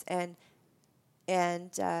sometimes. And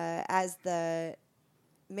as the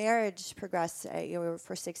marriage progressed, we were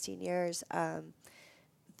for 16 years,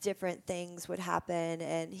 different things would happen,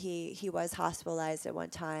 and he was hospitalized at one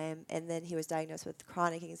time, and then he was diagnosed with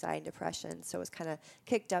chronic anxiety and depression, so it was kind of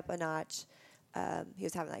kicked up a notch. He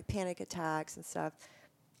was having panic attacks and stuff.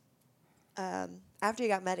 After he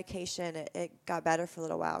got medication, it got better for a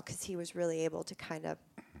little while, because he was really able to kind of,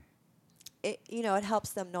 it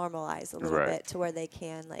helps them normalize a little Right. bit to where they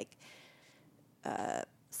can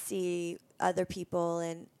see other people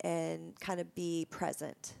and kind of be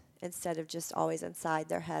present instead of just always inside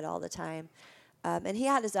their head all the time. And he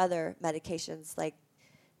had his other medications,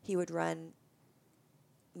 he would run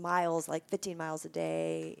miles, 15 miles a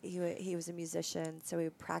day. He was a musician, so he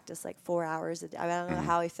would practice 4 hours a day. I don't know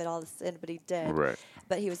how he fit all this in, but he did. Right.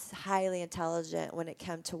 But he was highly intelligent when it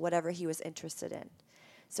came to whatever he was interested in.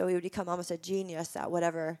 So he would become almost a genius at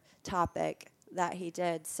whatever topic that he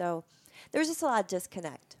did. So there was just a lot of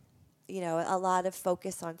disconnect, a lot of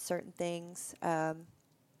focus on certain things.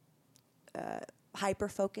 hyper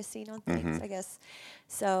focusing on things, I guess.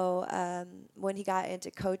 So when he got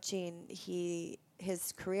into coaching,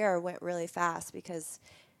 his career went really fast because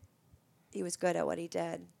he was good at what he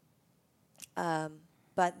did.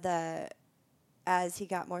 But as he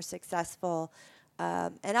got more successful,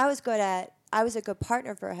 and I was a good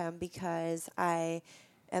partner for him because I'm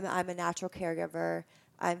a natural caregiver.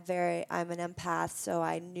 I'm an empath, so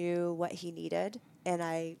I knew what he needed, and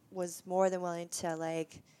I was more than willing to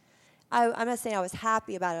I'm not saying I was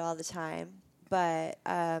happy about it all the time, but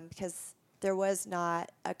because there was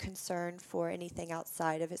not a concern for anything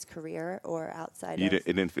outside of his career or outside of. It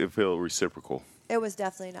didn't feel reciprocal. It was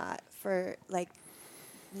definitely not for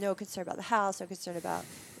no concern about the house, no concern about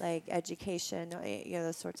education,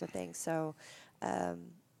 those sorts of things. So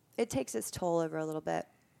it takes its toll over a little bit.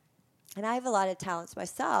 And I have a lot of talents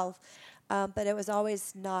myself, but it was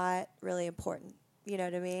always not really important. You know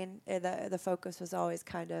what I mean? The focus was always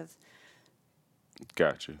kind of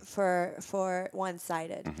Gotcha. for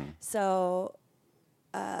one-sided. So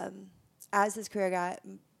as his career got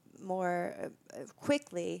more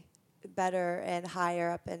quickly better and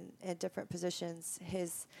higher up in different positions,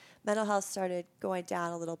 his mental health started going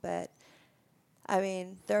down a little bit. I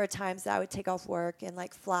mean, there were times that I would take off work and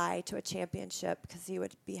fly to a championship because he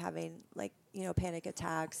would be having panic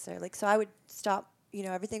attacks or so I would stop,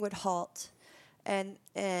 everything would halt, and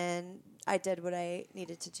I did what I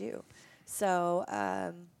needed to do. So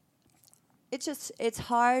it's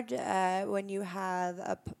hard when you have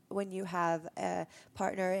a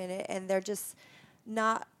partner in it and they're just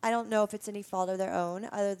not. I don't know if it's any fault of their own,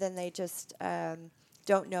 other than they just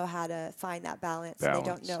don't know how to find that balance. They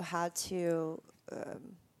don't know how to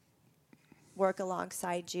work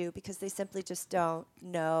alongside you because they simply just don't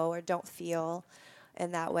know or don't feel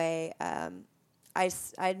in that way.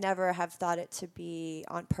 I never have thought it to be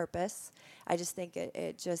on purpose. I just think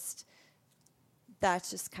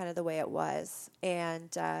that's just kind of the way it was.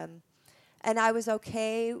 And I was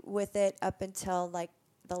okay with it up until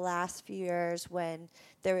the last few years when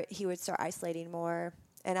he would start isolating more.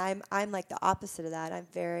 And I'm the opposite of that. I'm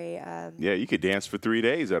very yeah. You could dance for 3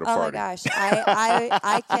 days at a party. Oh my gosh,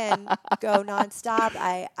 I can go nonstop.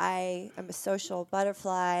 I am a social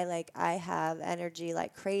butterfly. I have energy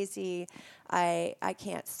like crazy. I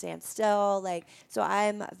can't stand still. So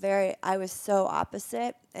I was so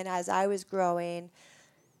opposite. And as I was growing,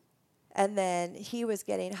 and then he was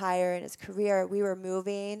getting higher in his career, we were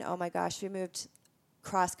moving. Oh my gosh, we moved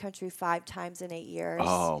cross country 5 times in 8 years.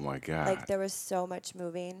 Oh my God. There was so much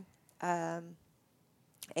moving. And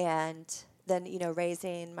then,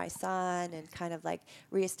 raising my son and kind of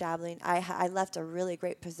reestablishing. I left a really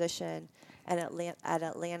great position at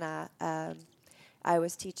Atlanta. I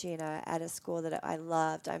was teaching at a school that I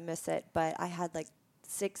loved. I miss it. But I had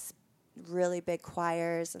 6 really big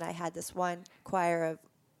choirs, and I had this one choir of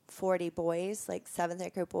 40 boys,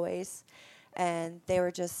 7th grade boys. And they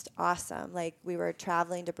were just awesome. We were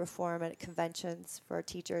traveling to perform at conventions for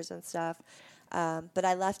teachers and stuff. But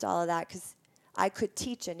I left all of that because I could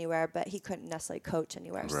teach anywhere, but he couldn't necessarily coach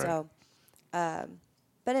anywhere. Right. So,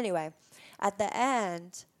 but anyway, at the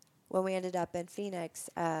end, when we ended up in Phoenix,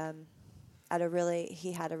 he had a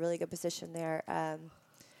really good position there.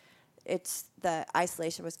 The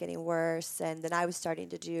isolation was getting worse, and then I was starting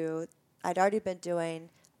to I'd already been doing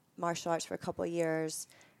martial arts for a couple of years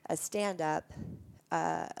as stand-up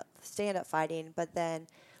fighting, but then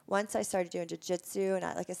once I started doing jiu-jitsu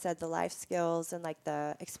and like I said, the life skills and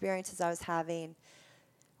the experiences I was having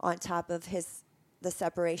on top of the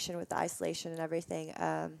separation with the isolation and everything,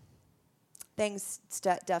 things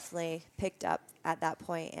definitely picked up at that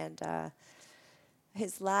point. And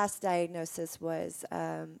his last diagnosis was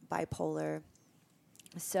bipolar.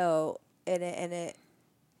 So it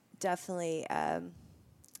definitely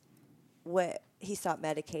he stopped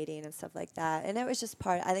medicating and stuff like that, and it was just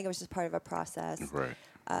part. I think it was just part of a process. Right.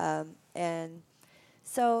 And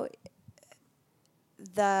so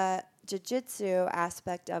the jiu-jitsu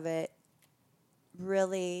aspect of it,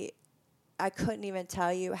 really, I couldn't even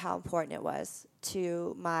tell you how important it was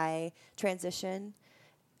to my transition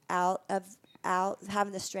out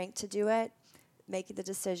having the strength to do it, making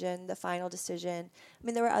the final decision. I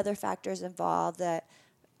mean, there were other factors involved that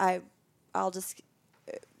I'll just,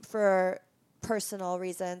 for personal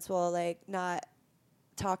reasons, will not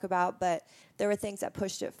talk about, but there were things that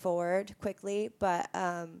pushed it forward quickly. But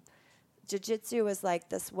jiu-jitsu was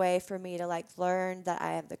this way for me to learn that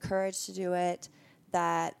I have the courage to do it,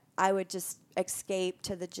 that I would just escape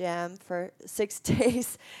to the gym for 6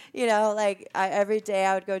 days, every day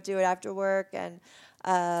I would go do it after work, and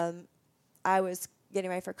I was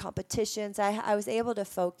getting ready for competitions. I was able to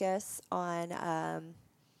focus on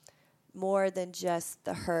more than just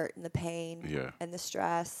the hurt and the pain Yeah. and the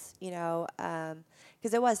stress,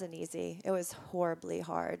 because it wasn't easy. It was horribly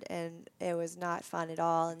hard, and it was not fun at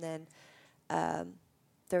all. And then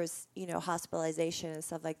there was, hospitalization and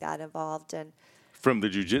stuff like that involved. And From the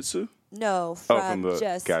jujitsu? no, Oh, from from the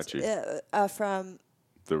just got you. From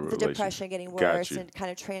The the relation. depression getting Got worse you. and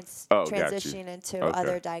kind of Oh, got you. transitioning into Okay.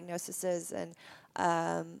 other diagnoses and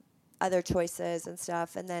other choices and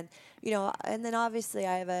stuff. And then, and then obviously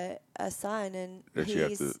I have a son, and That you have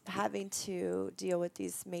he's to- having to deal with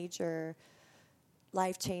these major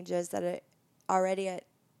life changes that are already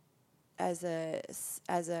as a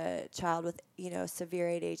child with, severe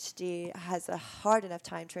ADHD has a hard enough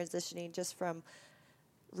time transitioning just from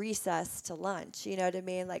recess to lunch, you know what I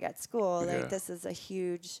mean? Like at school, Yeah. like this is a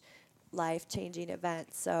huge life-changing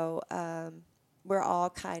event. So we're all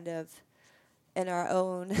kind of in our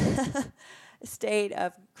own state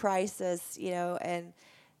of crisis, and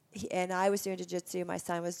I was doing jiu-jitsu, my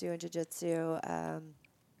son was doing jiu-jitsu,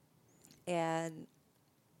 and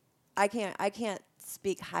I can't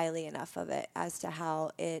speak highly enough of it as to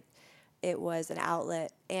how it was an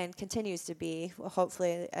outlet and continues to be, well,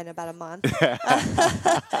 hopefully in about a month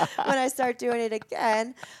when I start doing it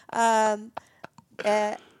again.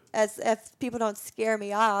 As if people don't scare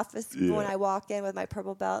me off when I walk in with my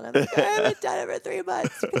purple belt and I'm like, I haven't done it for 3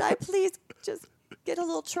 months. Can I please just get a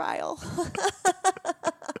little trial?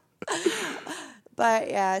 But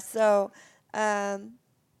yeah, so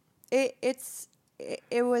it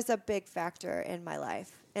was a big factor in my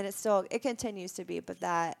life, and it continues to be, but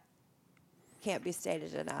that can't be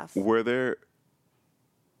stated enough. Were there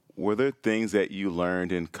things that you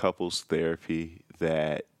learned in couples therapy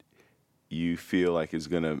that you feel like is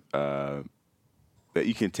gonna that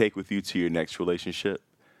you can take with you to your next relationship?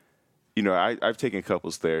 I've taken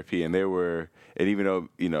couples therapy, and even though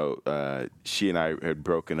she and I had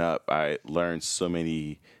broken up, I learned so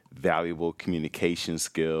many valuable communication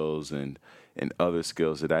skills and other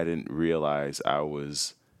skills that I didn't realize I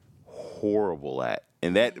was horrible at.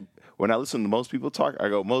 And that, when I listen to most people talk, I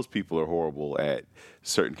go, most people are horrible at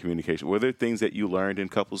certain communication. Were there things that you learned in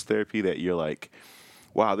couples therapy that you're like,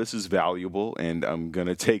 wow, this is valuable, and I'm going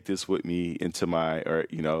to take this with me into or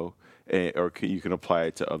you can apply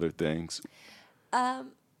it to other things? Yeah,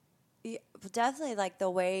 definitely, like the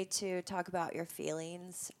way to talk about your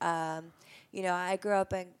feelings. I grew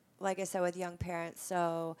up in, like I said, with young parents,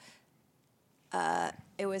 so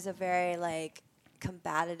it was a very like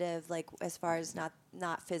combative, like as far as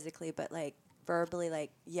not physically, but like verbally,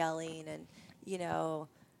 like yelling and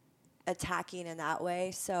attacking in that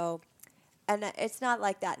way. So, and it's not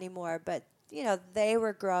like that anymore. But they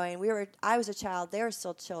were growing. I was a child. They were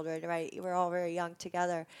still children, right? We were all very young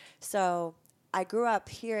together. So I grew up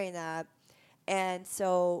hearing that. And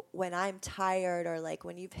so when I'm tired, or like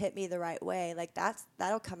when you've hit me the right way, like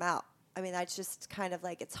that'll come out. I mean, that's just kind of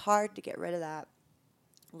like, it's hard to get rid of that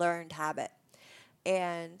learned habit.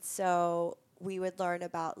 And so we would learn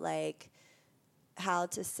about like how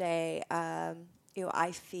to say,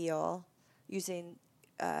 I feel, using,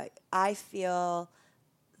 I feel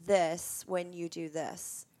this when you do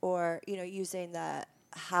this, or, using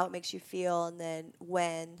how it makes you feel, and then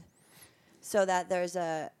when, so that there's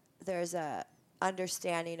a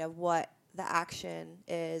understanding of what the action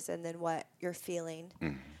is and then what you're feeling.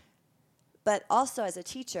 Mm-hmm. But also as a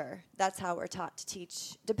teacher, that's how we're taught to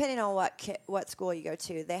teach. Depending on what school you go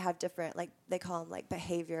to, they have different, like they call them like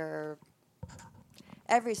behavior.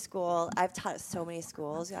 Every school, I've taught at so many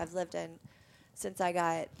schools. I've lived in, since I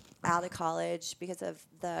got out of college because of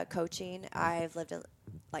the coaching, I've lived in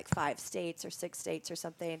like 5 states or 6 states or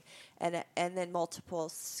something, and then multiple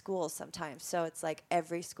schools sometimes. So it's like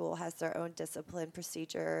every school has their own discipline,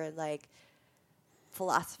 procedure, and like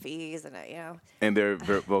philosophies, and and their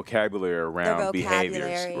vocabulary around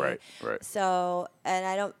behaviors, right. So, and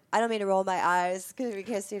I don't mean to roll my eyes because we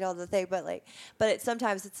can't see all the thing, but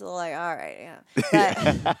sometimes it's a little like, all right,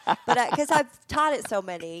 but because I've taught it so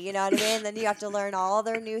many, you know what I mean. And then you have to learn all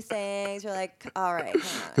their new things. You're like, all right,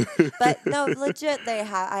 hang on. But no, legit,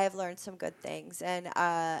 I have learned some good things, and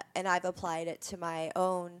I've applied it to my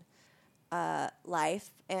own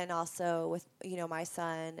life, and also with my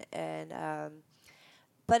son, and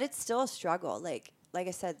but it's still a struggle. Like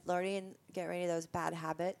I said, getting rid of those bad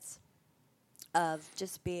habits of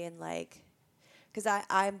just being like, because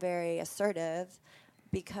I'm very assertive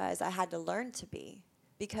because I had to learn to be,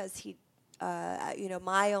 because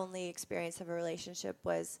my only experience of a relationship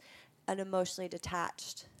was an emotionally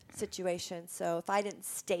detached situation. So if I didn't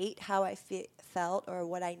state how I felt or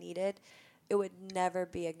what I needed, it would never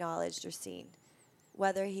be acknowledged or seen,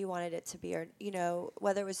 whether he wanted it to be, or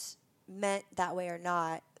whether it was meant that way or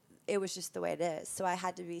not. it was just the way it is. So I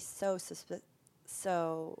had to be so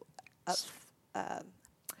up. Um,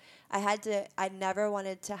 I never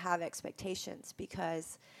wanted to have expectations,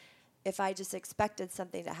 because if I just expected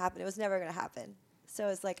something to happen, it was never going to happen. So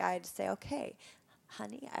it's like I had to say, okay,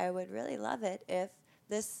 honey, I would really love it if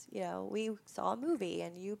this, we saw a movie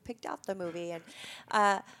and you picked out the movie. And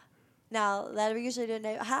now, that usually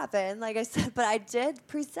didn't happen, like I said, but I did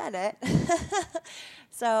present it.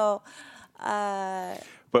 So,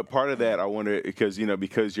 But part of that, I wonder, because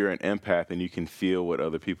because you're an empath and you can feel what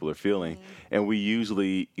other people are feeling, and we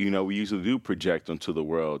usually do project onto the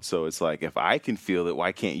world. So it's like, if I can feel it,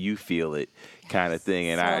 why can't you feel it, kind of thing?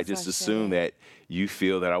 And so I just assume that you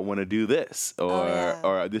feel that I want to do this,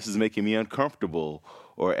 or this is making me uncomfortable,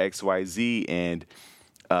 or X, Y, Z, and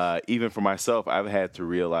even for myself, I've had to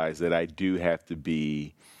realize that I do have to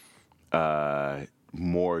be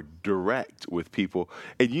more direct with people.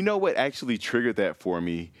 And you know what actually triggered that for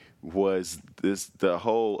me was the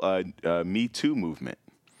whole Me Too movement.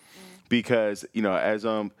 Because, as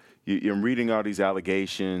I'm reading all these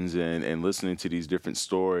allegations and listening to these different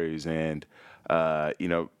stories, and,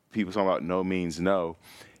 people talking about no means no.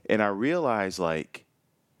 And I realized, like,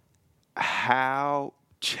 how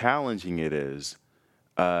challenging it is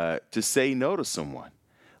to say no to someone.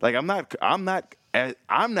 Like, I'm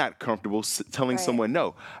not comfortable telling someone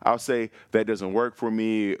no. I'll say that doesn't work for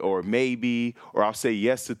me, or maybe, or I'll say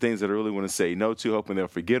yes to things that I really want to say no to, hoping they'll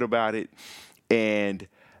forget about it. And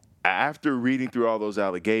after reading through all those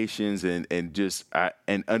allegations and just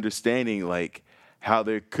and understanding, like, how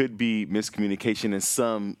there could be miscommunication in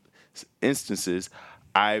some instances,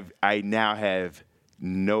 I now have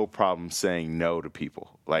no problem saying no to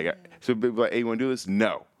people. Like, so people are like, hey, you want to do this?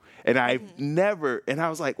 No. And I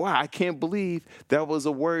was like, wow, I can't believe that was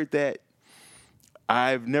a word that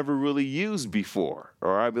I've never really used before.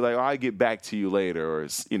 Or I'd be like, oh, I'll get back to you later, or,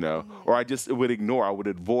 or I just would ignore, I would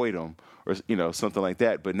avoid them, or, something like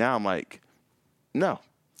that. But now I'm like, no.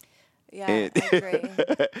 Yeah, I agree.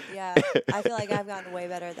 Yeah, I feel like I've gotten way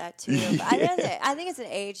better at that too. But I think it's an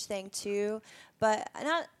age thing too. But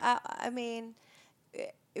I mean,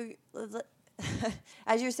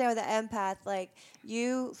 as you're saying with the empath, like,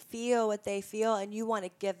 you feel what they feel and you want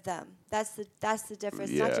to give them. That's the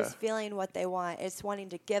difference. Yeah. It's not just feeling what they want; it's wanting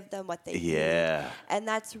to give them what they need. And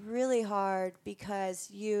that's really hard,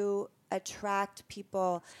 because you attract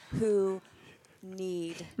people who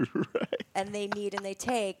need. Right. And they need and they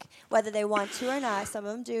take, whether they want to or not. Some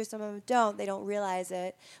of them do, some of them don't. They don't realize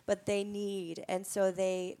it, but they need. And so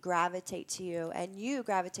they gravitate to you, and you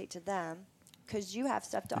gravitate to them, because you have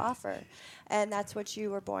stuff to offer. And that's what you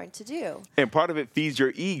were born to do. And part of it feeds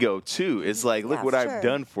your ego, too. It's like, look what I've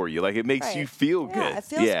done for you. Like, it makes you feel good. Yeah, it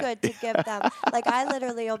feels good to give them. Like, I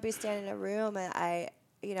literally will be standing in a room, and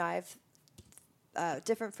I've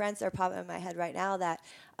different friends that are popping in my head right now that,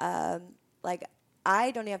 like,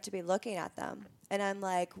 I don't even have to be looking at them. And I'm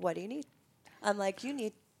like, what do you need? I'm like, you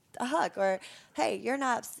need a hug. Or, hey, you're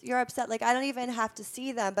upset. Like, I don't even have to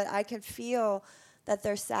see them, but I can feel that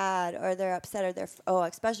they're sad, or they're upset, or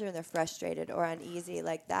especially when they're frustrated or uneasy.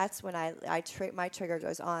 Like, that's when my trigger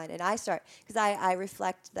goes on. And I start, because I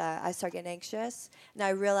reflect that, I start getting anxious, and I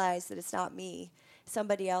realize that it's not me.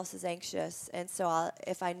 Somebody else is anxious. And so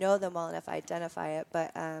if I know them well enough, I identify it.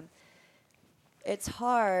 But it's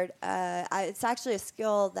hard. It's actually a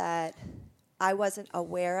skill that I wasn't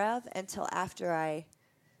aware of until after I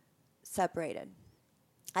separated.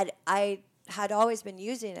 I had always been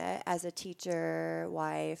using it as a teacher,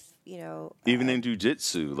 wife, Even in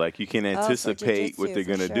jiu-jitsu, like, you can anticipate what they're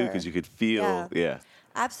going to do, because you could feel,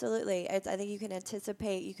 Absolutely. I think you can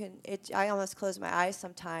anticipate. I almost close my eyes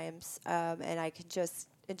sometimes, and I can just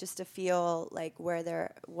to feel, like,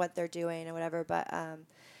 what they're doing and whatever. But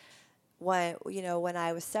when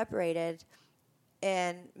I was separated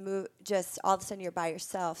and just all of a sudden you're by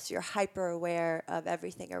yourself, so you're hyper aware of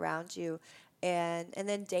everything around you. And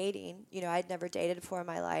then dating, I'd never dated before in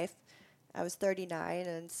my life. I was 39,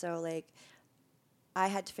 and so, like, I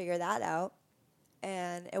had to figure that out.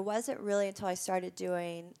 And it wasn't really until I started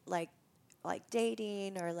doing like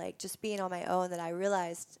dating, or like just being on my own, that I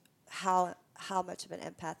realized how much of an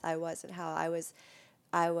empath I was, and how I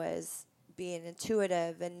was being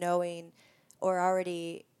intuitive and knowing, or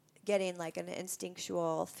already getting like an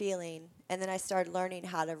instinctual feeling. And then I started learning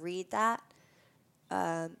how to read that,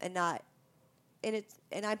 and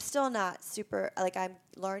I'm still not super, like, I'm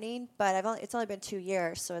learning, but it's only been 2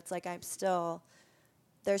 years, so it's like I'm still,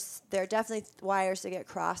 there are definitely wires that get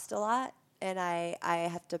crossed a lot, and I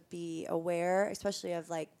have to be aware, especially of,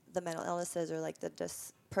 like, the mental illnesses, or like the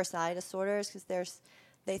personality disorders, because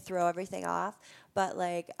they throw everything off. But,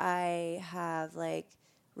 like, I have, like,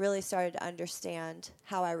 really started to understand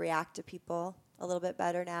how I react to people a little bit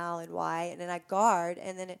better now and why. And then I guard,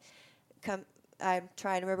 and then I'm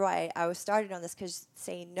trying to remember why I was started on this, because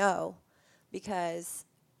saying no, because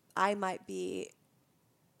I might be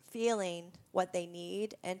feeling what they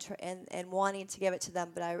need and wanting to give it to them,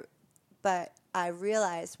 but I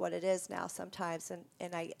realize what it is now sometimes,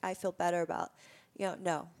 and I feel better about,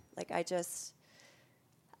 no, like I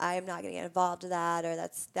am not going to get involved in that, or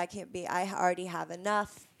that can't be. I already have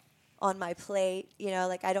enough on my plate,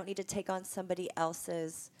 like I don't need to take on somebody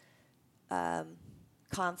else's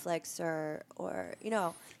conflicts or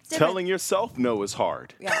telling yourself no is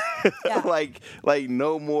hard. Yeah. Yeah. like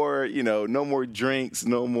no more, no more drinks,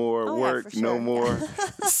 no more work, for sure. no more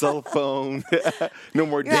cell phone, no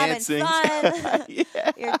more You're dancing. Having fun.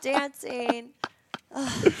 Yeah. You're dancing.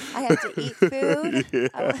 Ugh, I have to eat food.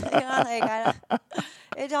 Yeah.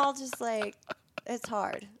 It all just it's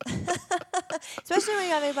hard, especially when you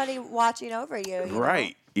have anybody watching over you.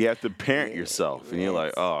 Right. You have to parent yourself, and you're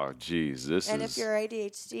like, It's- oh, geez, And if your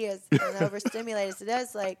ADHD is overstimulated as it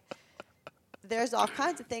is, there's all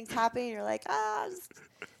kinds of things happening. You're like,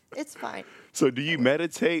 it's fine. So, do you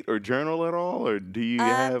meditate or journal at all, or do you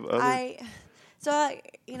have other?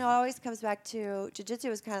 It always comes back to jiu-jitsu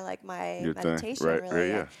is kind of like my Your thing. meditation, Right, really. right,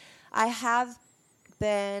 yeah. I have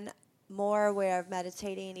been more aware of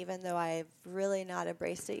meditating, even though I've really not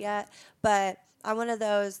embraced it yet. But I'm one of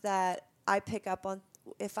those that I pick up on.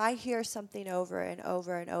 If I hear something over and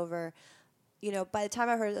over and over, by the time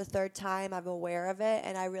I've heard it the third time, I'm aware of it,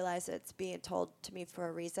 and I realize it's being told to me for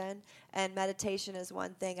a reason. And meditation is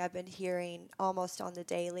one thing I've been hearing almost on the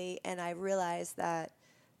daily, and I realize that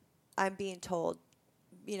I'm being told,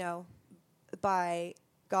 by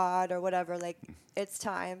God or whatever, it's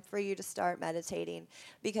time for you to start meditating,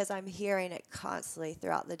 because I'm hearing it constantly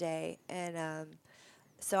throughout the day. And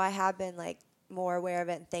so I have been more aware of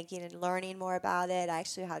it and thinking and learning more about it. I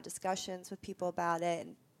actually have discussions with people about it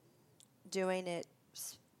and doing it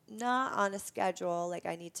not on a schedule like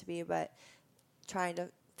I need to be, but trying to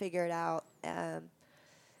figure it out.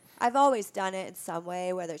 I've always done it in some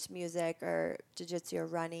way, whether it's music or jiu-jitsu or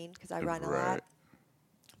running, because I run a lot,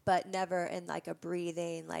 but never in a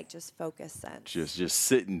breathing, just focus sense. Just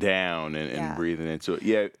sitting down and breathing into it.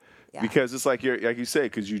 Yeah. Yeah. Because it's like you said,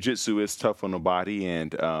 because jiu-jitsu is tough on the body,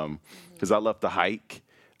 and because I love to hike,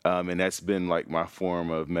 and that's been my form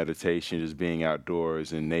of meditation, just being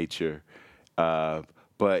outdoors in nature.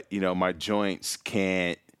 But my joints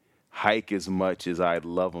can't hike as much as I'd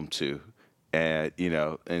love them to,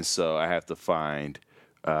 and so I have to find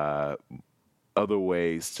other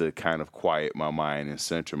ways to kind of quiet my mind and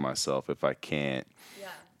center myself if I can't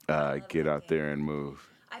get out there and move.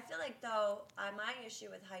 I feel like, though, my issue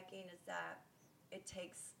with hiking is that it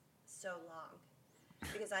takes so long,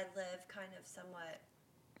 because I live kind of somewhat,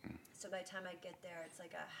 so by the time I get there, it's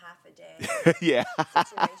like a half a day Yeah.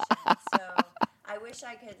 situation. So I wish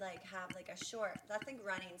I could have a short, I think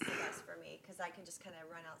running's the best for me, because I can just kind of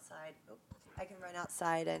run outside. I can run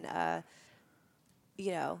outside and,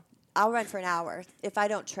 I'll run for an hour. If I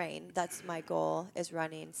don't train, that's my goal, is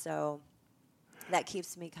running. So that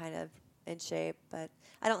keeps me kind of in shape, but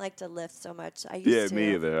I don't like to lift so much. I used to. Yeah,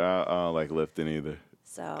 me either. I don't like lifting either.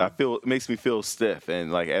 So It makes me feel stiff,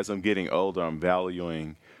 and as I'm getting older, I'm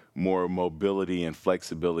valuing more mobility and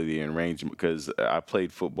flexibility and range, because I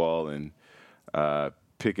played football, and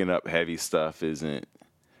picking up heavy stuff isn't.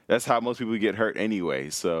 That's how most people get hurt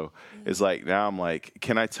anyway. So it's now I'm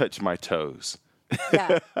can I touch my toes?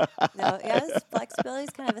 Yeah. No, yes, flexibility is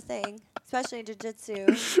kind of a thing, especially in jiu-jitsu.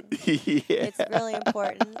 Yeah. It's really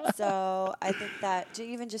important. So I think that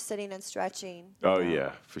even just sitting and stretching. Oh,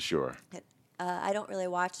 yeah, for sure. I don't really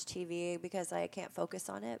watch TV because I can't focus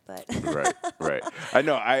on it, but. Right. I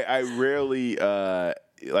know. I rarely,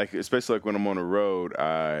 especially when I'm on the road,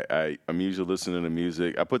 I'm usually listening to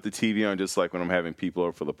music. I put the TV on just when I'm having people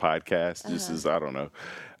over for the podcast, just as, I don't know.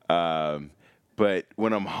 But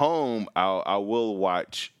when I'm home, I will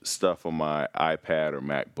watch stuff on my iPad or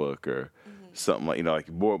MacBook or something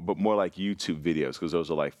more like YouTube videos, because those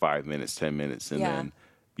are 5 minutes, 10 minutes, and then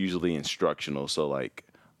usually instructional. So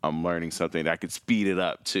I'm learning something. I could speed it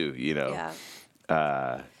up too, Yeah.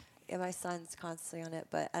 Yeah, my son's constantly on it,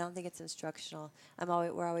 but I don't think it's instructional.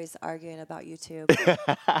 We're always arguing about YouTube.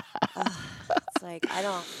 It's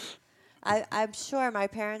I'm sure my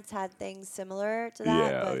parents had things similar to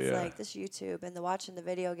that, but it's this YouTube and watching the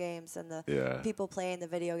video games and the people playing the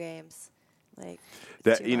video games.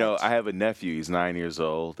 That I have a nephew. He's 9 years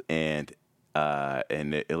old, and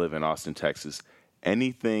they live in Austin, Texas.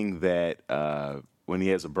 Anything that when he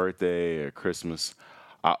has a birthday or Christmas,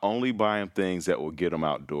 I only buy him things that will get him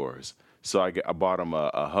outdoors. So I bought him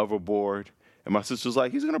a hoverboard. And my sister was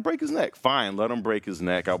like, he's going to break his neck. Fine, let him break his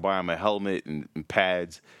neck. I'll buy him a helmet and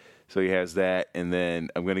pads. So he has that. And then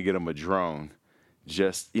I'm going to get him a drone.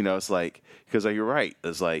 Just, it's like, because you're right.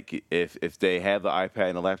 It's like if they have the iPad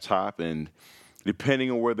and the laptop, and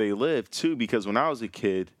depending on where they live, too, because when I was a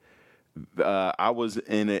kid, I was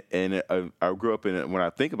I grew up when I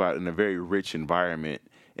think about it, in a very rich environment,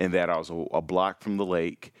 in that I was a block from the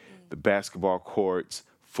lake, the basketball courts,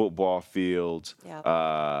 football fields,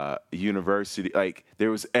 Yep. university. Like,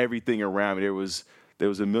 there was everything around me. There was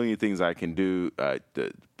a million things I can do.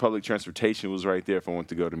 The public transportation was right there if I wanted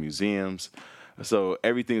to go to museums. So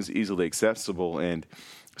everything is easily accessible. And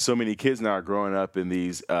so many kids now are growing up in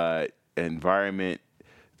these environment.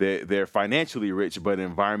 They're financially rich, but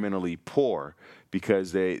environmentally poor,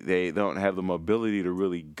 because they don't have the mobility to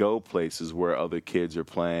really go places where other kids are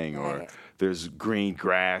playing, or Right. there's green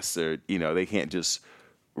grass, or, they can't just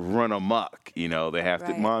run amok. They have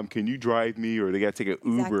to, Right. Mom, can you drive me? Or they got to take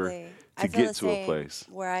an Uber Exactly. to I feel get the to a same place.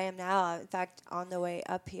 where I am now. In fact, on the way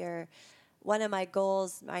up here, one of my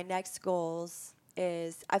goals, my next goals,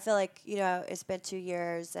 is I feel like, it's been 2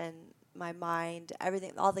 years, and my mind,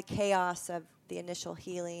 everything, all the chaos of the initial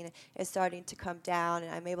healing is starting to come down,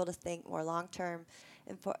 and I'm able to think more long term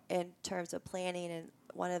in terms of planning. And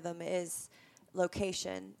one of them is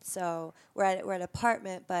location. So we're at an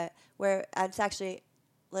apartment, but it's actually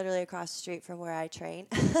literally across the street from where I train,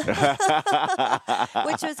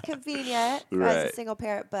 which was convenient as a Right. single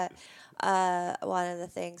parent. But one of the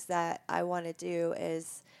things that I want to do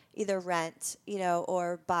is either rent,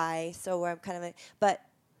 or buy. So where I'm kind of, but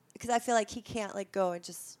because I feel like he can't go and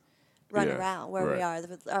just run Yeah, around where we right. are.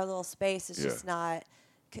 Our little space is Yeah. just not.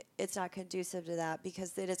 It's not conducive to that,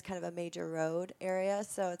 because it is kind of a major road area.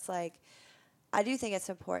 So it's like, I do think it's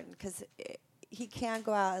important, because he can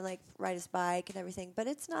go out and ride his bike and everything, but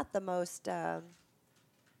it's not the most. I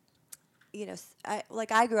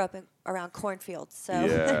grew up around cornfields, so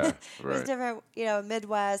Yeah, it was right. different.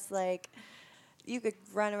 Midwest, you could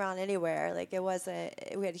run around anywhere. It wasn't.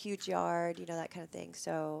 We had a huge yard, that kind of thing.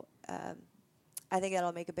 So I think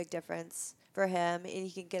that'll make a big difference for him, and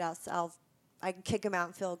he can get outside. I can kick him out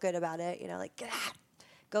and feel good about it. Get out,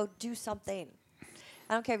 go do something.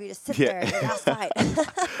 I don't care if you just sit Yeah. there and you're outside.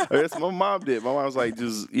 That's what my mom did. My mom was like,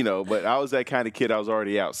 just, but I was that kind of kid. I was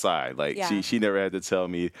already outside. Like, Yeah. she never had to tell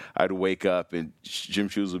me. I'd wake up and gym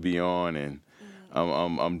shoes would be on, and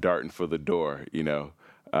I'm darting for the door.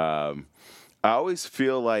 I always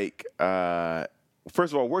feel like,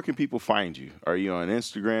 first of all, where can people find you? Are you on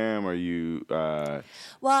Instagram? Are you Well,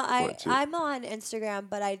 what, too? I'm on Instagram,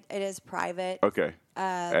 but it is private. Okay,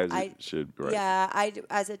 as I it should, right? Yeah,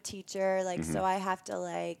 as a teacher, so I have to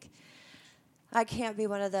I can't be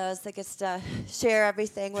one of those that gets to share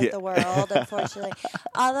everything with Yeah. the world, unfortunately.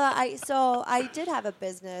 Although I did have a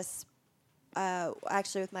business,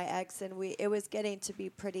 actually with my ex, and it was getting to be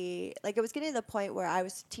pretty, it was getting to the point where I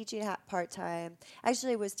was teaching part-time.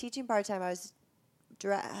 Actually, was teaching part-time. I was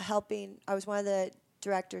helping. I was one of the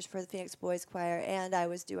directors for the Phoenix Boys Choir, and I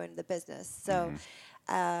was doing the business. So,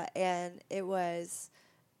 and it was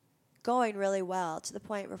going really well, to the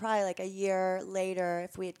point where probably a year later,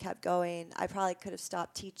 if we had kept going, I probably could have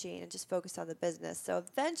stopped teaching and just focused on the business. So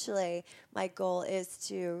eventually, my goal is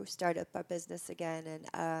to start up a business again, and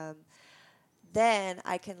then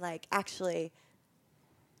I can actually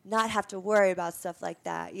not have to worry about stuff like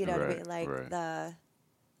that. You know what I mean? Right.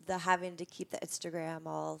 The having to keep the Instagram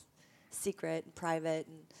all secret and private,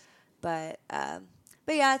 but yeah,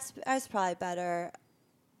 it's probably better,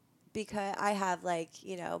 because I have my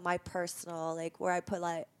personal, where I put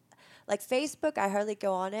Facebook. I hardly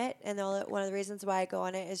go on it, and one of the reasons why I go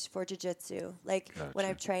on it is for jiu-jitsu. When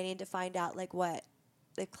I'm Gotcha. training, to find out what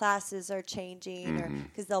the classes are changing, or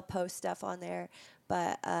because they'll post stuff on there.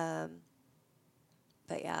 But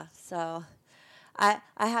yeah, so I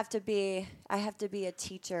have to be a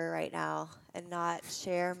teacher right now and not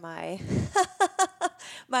share my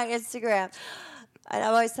my Instagram. And I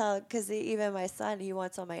always tell, because even my son, he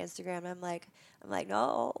wants on my Instagram. I'm like,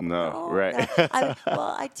 no, No, no, right. no.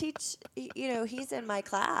 I teach. He's in my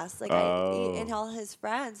class, Oh. and all his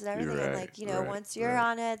friends and everything. I'm Right, once you're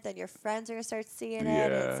right. on it, then your friends are gonna start seeing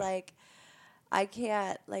it. And it's Yeah. I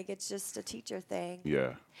can't. It's just a teacher thing.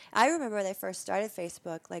 Yeah. I remember when they first started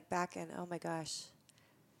Facebook, back in, oh my gosh.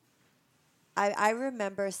 I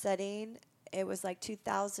remember setting, it was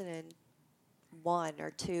 2001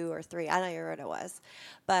 or 2 or 3. I don't even remember what it was.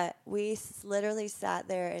 But we literally sat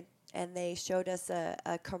there, and they showed us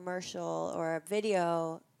a commercial or a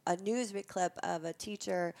video a news clip of a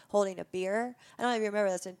teacher holding a beer. I don't even remember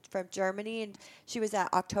this from Germany, and she was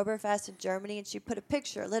at Oktoberfest in Germany, and she put a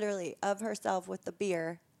picture literally of herself with the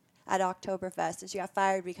beer at Oktoberfest, and she got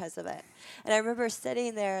fired because of it. And I remember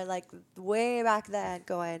sitting there like way back then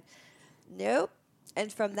going, nope.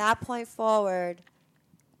 And from that point forward,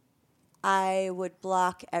 I would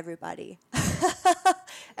block everybody.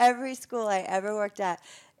 Every school I ever worked at,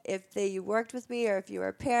 if you worked with me or if you were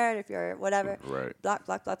a parent, if you're whatever, Right. block,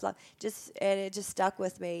 block, block, block. And it just stuck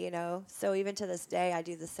with me, So even to this day, I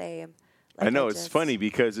do the same. I know it's funny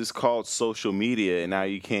because it's called social media, and now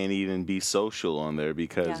you can't even be social on there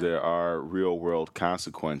because there are real world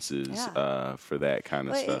consequences for that kind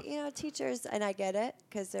of stuff. Teachers, and I get it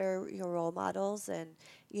because they're role models, and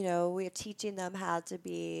we're teaching them how to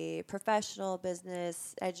be professional,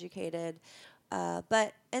 business educated.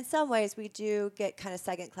 But in some ways, we do get kind of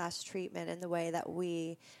second class treatment in the way that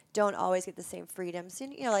we don't always get the same freedoms.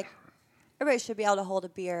 Like everybody should be able to hold a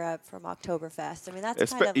beer up from Oktoberfest. I mean,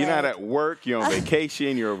 that's kind of you're like, not at work, you're on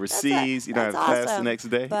vacation, you're overseas, you don't have class the next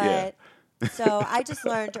day. But, so I just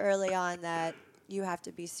learned early on that you have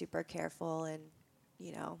to be super careful, and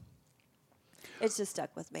it's just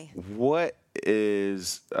stuck with me. What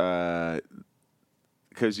is because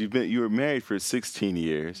you were married for 16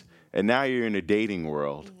 years, and now you're in the dating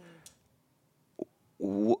world.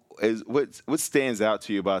 What stands out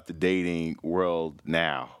to you about the dating world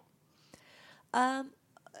now?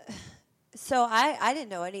 So I didn't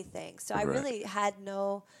know anything. So I really had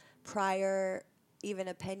no prior even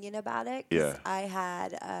opinion about it. 'Cause I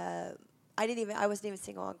had, I wasn't even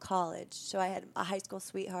single in college. So I had a high school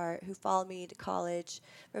sweetheart who followed me to college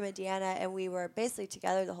from Indiana, and we were basically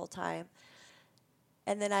together the whole time.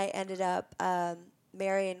 And then I ended up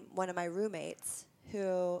marrying one of my roommates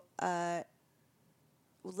who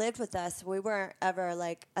lived with us. We weren't ever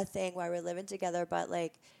like a thing while we were living together, but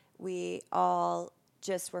like we all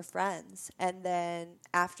just were friends. And then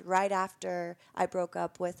right after I broke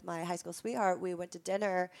up with my high school sweetheart, we went to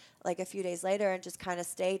dinner like a few days later and just kind of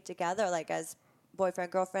stayed together like as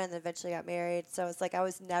boyfriend, girlfriend, and eventually got married. So it's like I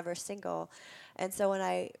was never single. And so when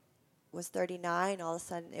I was 39, all of a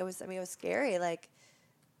sudden it was scary. Like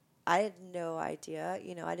I had no idea,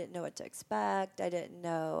 I didn't know what to expect. I didn't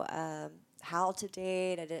know how to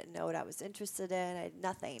date. I didn't know what I was interested in. I had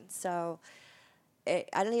nothing. So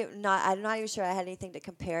I'm not even sure I had anything to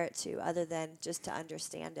compare it to other than just to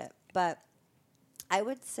understand it. But I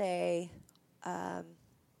would say I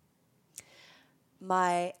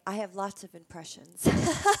have lots of impressions.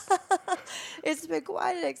 It's been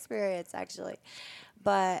quite an experience, actually.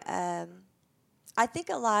 But I think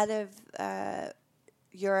a lot of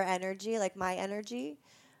your energy, like my energy,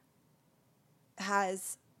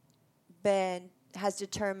 has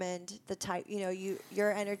determined the type,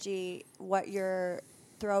 your energy, what you're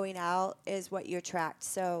throwing out is what you attract.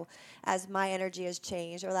 So as my energy has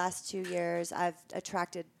changed over the last 2 years, I've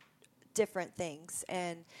attracted different things,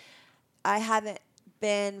 and I haven't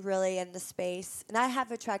been really in the space, and I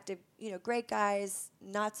have attracted, great guys,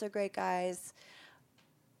 not so great guys,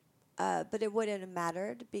 but it wouldn't have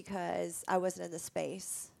mattered because I wasn't in the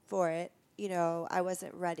space for it. I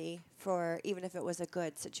wasn't ready for, even if it was a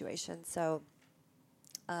good situation. So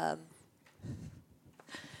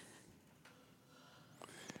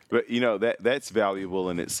but that's valuable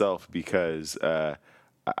in itself because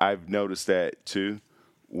I've noticed that too,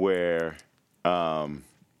 where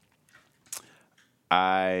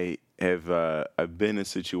I have I've been in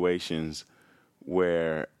situations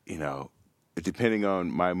where depending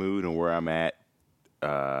on my mood and where I'm at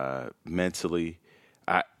mentally,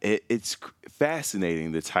 it's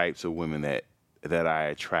fascinating the types of women that I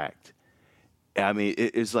attract. I mean,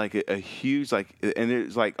 it's like a huge, like, and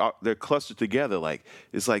it's like they're clustered together. Like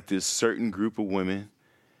it's like this certain group of women,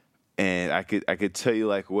 and I could tell you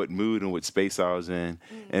like what mood and what space I was in,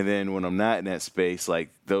 and then when I'm not in that space,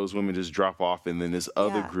 like those women just drop off, and then this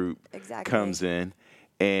other group comes in,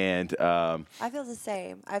 and I feel the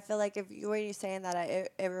same. I feel like when you're saying that,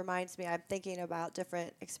 it reminds me. I'm thinking about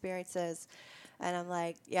different experiences, and I'm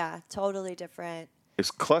like, yeah, totally different. It's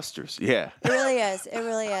clusters, yeah. It really is. It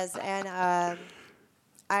really is. And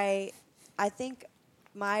I think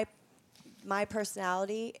my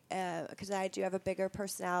personality, because I do have a bigger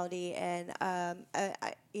personality, and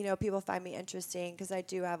people find me interesting because I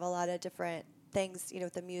do have a lot of different things,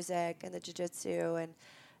 with the music and the jiu-jitsu, and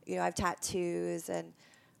I have tattoos, and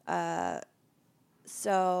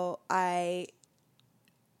so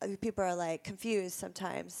people are like confused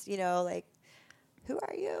sometimes, like, who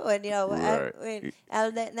are you? And,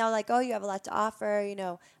 and they're like, oh, you have a lot to offer,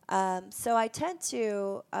 So I tend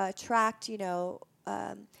to attract,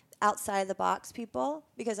 outside the box people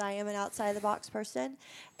because I am an outside the box person,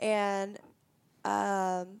 and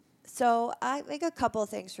so I make a couple of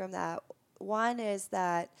things from that. One is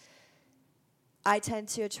that I tend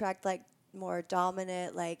to attract like more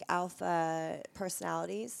dominant, like alpha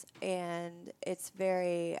personalities, and it's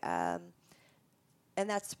very, and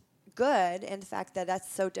that's good in the fact that that's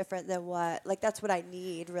so different than what, like that's what I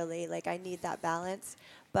need really. Like I need that balance,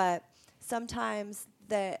 but sometimes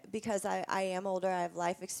because I am older, I have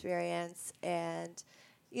life experience, and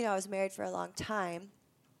I was married for a long time,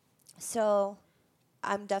 so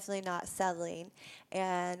I'm definitely not settling,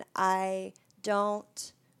 and I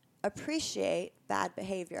don't appreciate bad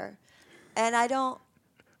behavior, and I don't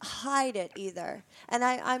hide it either. And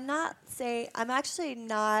I'm actually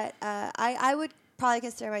not, I would probably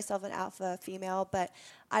consider myself an alpha female, but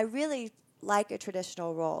I really like a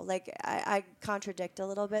traditional role. Like I contradict a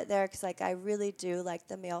little bit there because like I really do like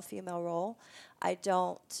the male female role. I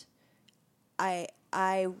don't, I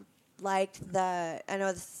liked I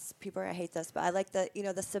know people are gonna hate this, but I like the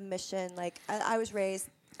submission. Like I was raised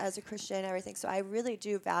as a Christian and everything, so I really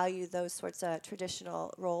do value those sorts of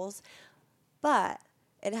traditional roles. But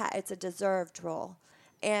it's a deserved role,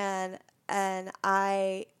 and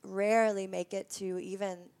I rarely make it to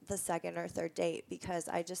even the second or third date because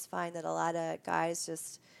I just find that a lot of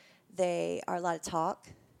guys they are a lot of talk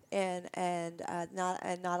and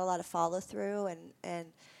not a lot of follow through and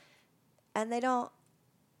they don't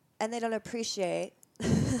appreciate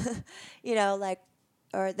like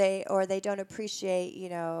or they don't appreciate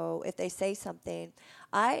if they say something.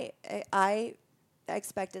 I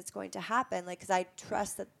expect it's going to happen, like, because I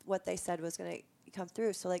trust that what they said was going to come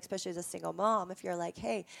through. So, like, especially as a single mom, if you're like,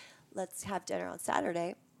 hey, let's have dinner on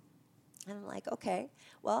Saturday, and I'm like, okay,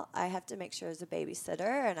 well, I have to make sure there's a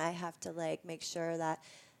babysitter, and I have to, like, make sure that,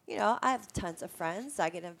 I have tons of friends. I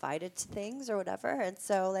get invited to things or whatever, and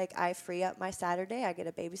so, like, I free up my Saturday, I get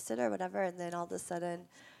a babysitter or whatever, and then all of a sudden,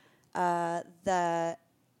 we're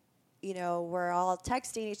all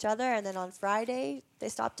texting each other, and then on Friday, they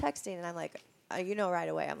stop texting, and I'm like, right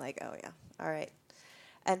away. I'm like, oh, yeah, all right.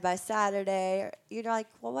 And by Saturday, you're like,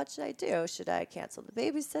 well, what should I do? Should I cancel the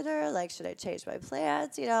babysitter? Like, should I change my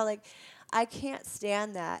plans? Like, I can't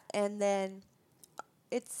stand that. And then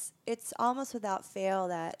it's almost without fail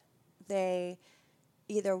that they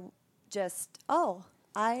either just, oh,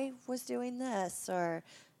 I was doing this, or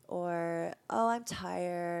oh, I'm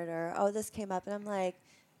tired, or oh, this came up. And I'm like,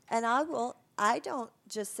 and I don't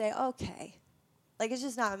just say, okay. Like, it's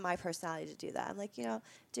just not in my personality to do that. I'm like,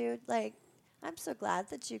 dude, like, I'm so glad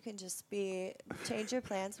that you can just change your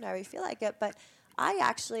plans whenever you feel like it. But I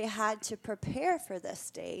actually had to prepare for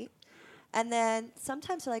this date. And then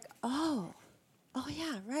sometimes they're like, oh,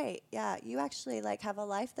 yeah, right. Yeah, you actually, like, have a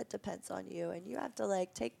life that depends on you. And you have to,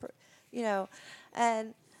 like,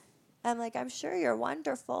 and I'm like, I'm sure you're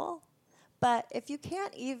wonderful. But if you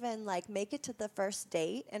can't even, like, make it to the first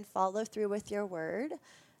date and follow through with your word,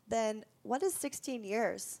 then what does 16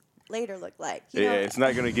 years later look like? It's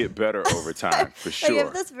not going to get better over time, for sure. Like,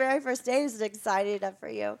 if this very first date is exciting enough for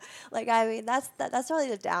you, like, I mean, that's probably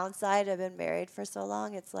the downside of being married for so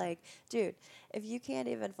long. It's like, dude, if you can't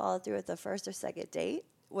even follow through with the first or second date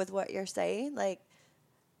with what you're saying, like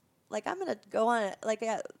I'm going to go on it, like,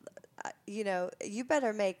 you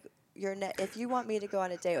better make if you want me to go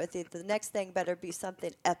on a date with you, the next thing better be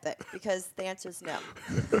something epic, because the answer is no.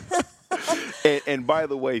 And by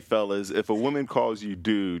the way, fellas, if a woman calls you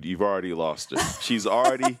dude, you've already lost her. She's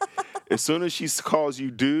already, as soon as she calls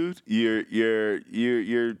you dude, you're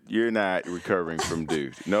not recovering from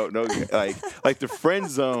dude. No, like the friend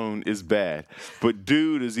zone is bad, but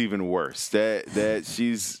dude is even worse. That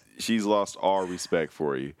she's lost all respect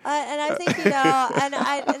for you. And I think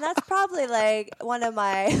and that's probably like one of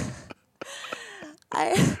my.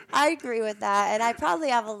 I agree with that, and I probably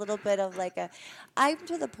have a little bit of like I'm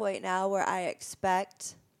to the point now where I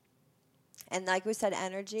expect, and like we said,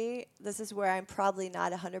 energy, this is where I'm probably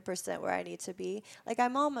not 100% where I need to be. Like,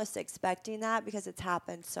 I'm almost expecting that because it's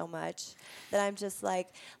happened so much that I'm just like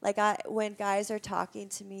when guys are talking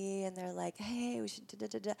to me and they're like, hey, we should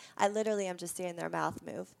da-da-da-da, I literally am just seeing their mouth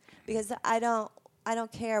move because I don't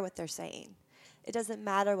care what they're saying. It doesn't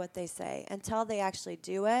matter what they say until they actually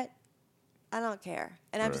do it. I don't care.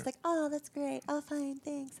 And I'm just like, oh, that's great. Oh, fine,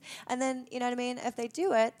 thanks. And then, you know what I mean? If they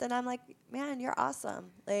do it, then I'm like, man, you're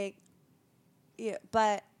awesome. Like, yeah,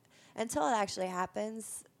 but until it actually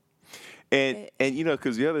happens. And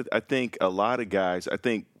because I think a lot of guys, I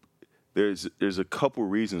think there's a couple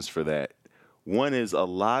reasons for that. One is a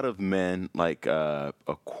lot of men, like a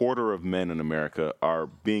quarter of men in America, are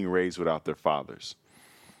being raised without their fathers.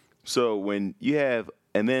 So when you have,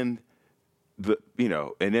 and then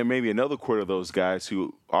and then maybe another quarter of those guys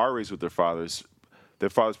who are raised with their fathers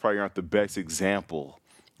probably aren't the best example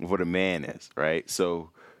of what a man is, right? So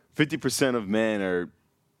 50% of men are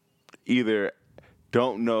either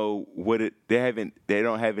don't know they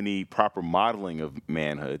don't have any proper modeling of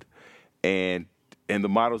manhood, and the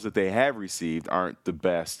models that they have received aren't the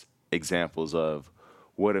best examples of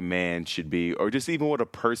what a man should be, or just even what a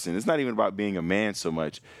person. It's not even about being a man so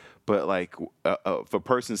much, but like if a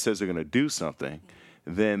person says they're going to do something,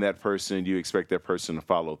 then you expect that person to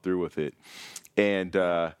follow through with it. And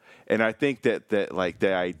I think that like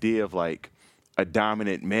the idea of like a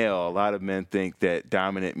dominant male, a lot of men think that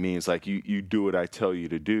dominant means like you do what I tell you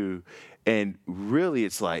to do, and really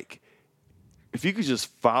it's like if you could just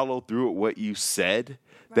follow through with what you said,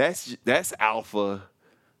 right. that's alpha.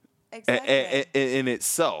 Exactly. In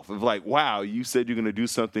itself, of like, wow, you said you're going to do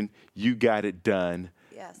something, you got it done.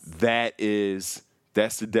 Yes.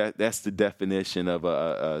 That's the definition of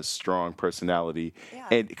a strong personality,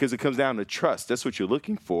 and because it comes down to trust. That's what you're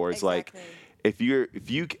looking for. It's exactly. like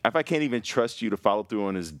if I can't even trust you to follow through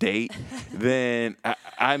on this date, then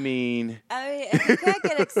I mean, if you can't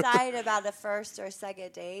get excited about a first or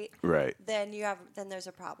second date, right? Then there's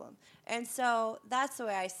a problem. And so that's the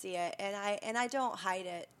way I see it, and I don't hide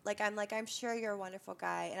it. I'm sure you're a wonderful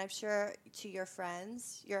guy, and I'm sure to your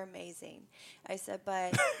friends you're amazing. I said,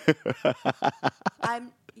 but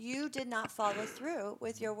you did not follow through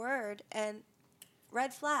with your word, and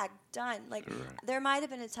red flag, done. Right. There might have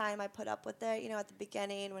been a time I put up with it, at the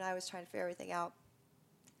beginning when I was trying to figure everything out.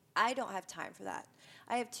 I don't have time for that.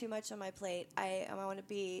 I have too much on my plate. I want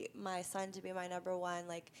my son to be my number one.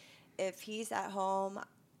 Like, if he's at home,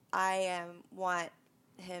 want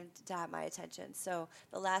him to have my attention. So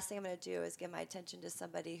the last thing I'm going to do is give my attention to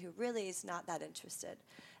somebody who really is not that interested.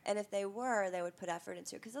 And if they were, they would put effort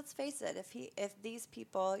into it. Because let's face it, if these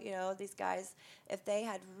people, these guys, if they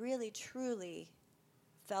had really, truly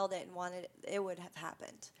felt it and wanted it would have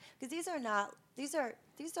happened. Because these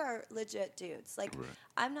are legit dudes. Like, right.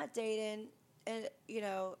 I'm not dating,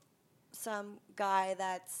 some guy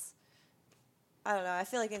that's, I don't know, I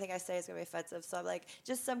feel like anything I say is going to be offensive. So I'm like,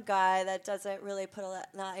 just some guy that doesn't really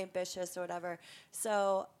not ambitious or whatever.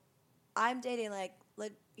 So I'm dating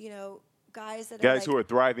guys who are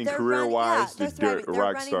thriving career-wise, they're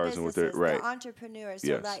rock stars and with it, right? They're entrepreneurs.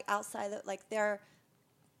 Yes. They're outside,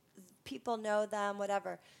 people know them,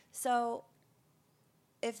 whatever. So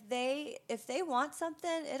if they want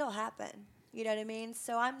something, it'll happen. You know what I mean?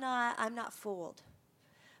 So I'm not fooled.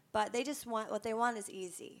 But they just what they want is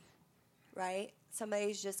easy, right?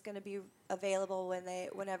 Somebody's just going to be available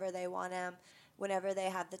whenever they want them, whenever they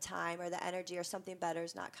have the time or the energy, or something better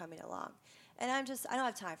is not coming along. And I don't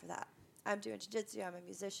have time for that. I'm doing jiu-jitsu. I'm a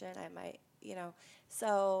musician. I might,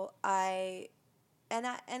 so I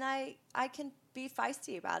can be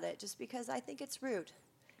feisty about it just because I think it's rude.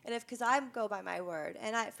 And because I go by my word.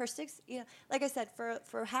 And like I said,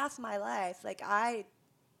 for half my life, I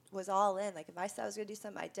was all in. Like, if I said I was going to do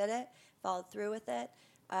something, I did it, followed through with it.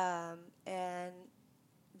 And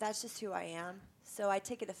that's just who I am. So I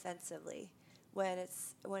take it offensively when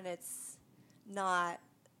it's not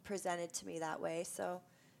presented to me that way. So,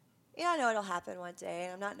 I know it'll happen one day,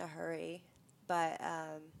 and I'm not in a hurry. But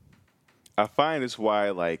I find it's why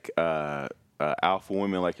alpha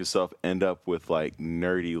women like yourself end up with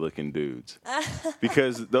nerdy looking dudes,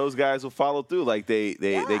 because those guys will follow through. Like they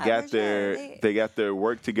got their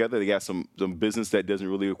work together. They got some business that doesn't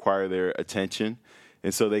really require their attention,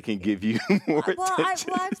 and so they can give you more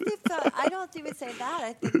attention. I don't even say that.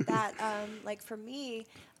 I think that for me,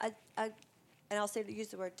 and I'll use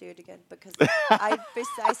the word dude again because I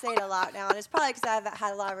say it a lot now, and it's probably because I've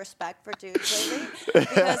had a lot of respect for dudes lately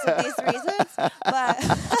because of these reasons. But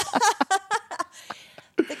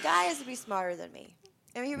the guy has to be smarter than me.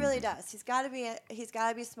 I mean, he really does. He's got to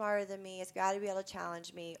be smarter than me. He's got to be able to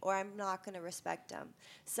challenge me, or I'm not going to respect him.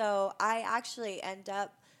 So I actually end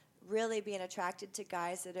up really being attracted to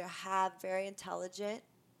guys that have very intelligent,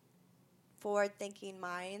 forward-thinking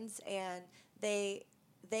minds, and they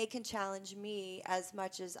can challenge me as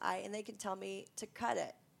much as and they can tell me to cut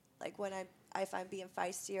it, like if I'm being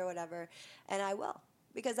feisty or whatever, and I will,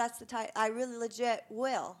 because that's the type I really legit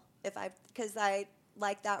will, because I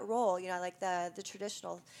like that role, I like the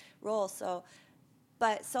traditional role. So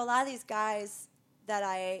a lot of these guys that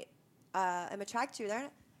I am attracted to,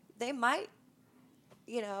 they might,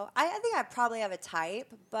 I think I probably have a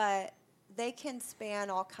type, but they can span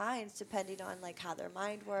all kinds depending on how their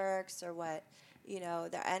mind works or what.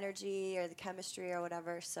 Their energy or the chemistry or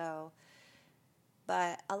whatever. So,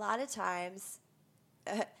 but a lot of times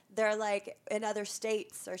they're like in other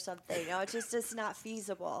states or something. It's not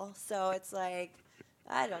feasible. So it's like,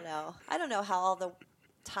 I don't know. I don't know how all the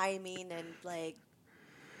timing and like,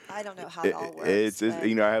 I don't know how it all works. It's But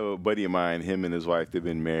I have a buddy of mine, him and his wife, they've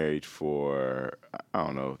been married for, I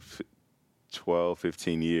don't know, 12,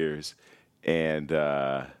 15 years. And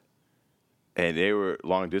they were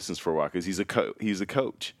long distance for a while because he's a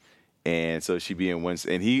coach, and so she'd be in one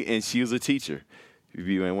and she was a teacher. He'd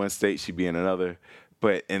be in one state, she'd be in another,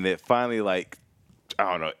 and then finally, like,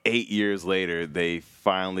 I don't know, 8 years later, they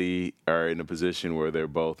finally are in a position where they're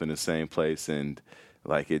both in the same place, and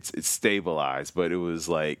like it's stabilized. But it was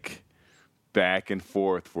like back and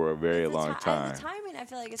forth for a very long time. The timing, I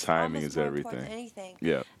feel like it's Timing almost is more everything. important than anything.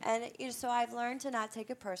 Yeah. And so I've learned to not take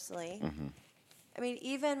it personally. Mm-hmm. I mean,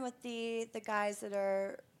 even with the guys that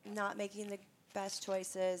are not making the best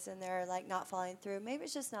choices and they're like not following through, maybe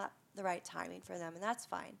it's just not the right timing for them, and that's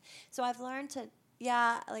fine. So I've learned to,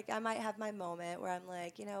 like I might have my moment where I'm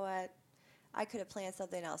like, you know what, I could have planned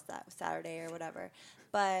something else that Saturday or whatever,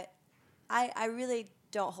 but I really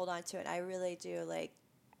don't hold on to it. I really do like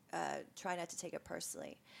try not to take it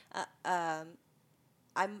personally. There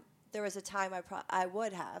was a time I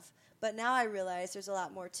would have, but now I realize there's a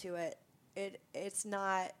lot more to it. It's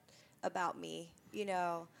not about me,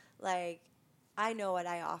 like I know what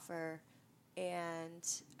I offer, and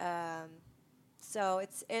so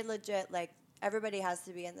it legit, like everybody has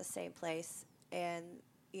to be in the same place and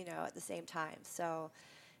at the same time. So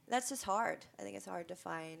that's just hard. I think it's hard to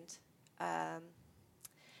find.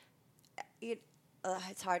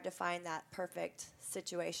 It's hard to find that perfect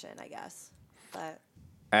situation, I guess. But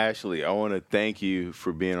Ashley, I want to thank you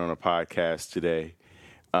for being on a podcast today.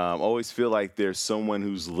 Always feel like there's someone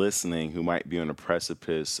who's listening who might be on the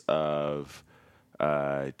precipice of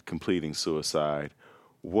completing suicide.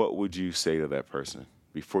 What would you say to that person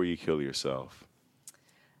before you kill yourself?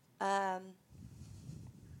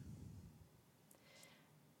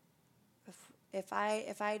 If I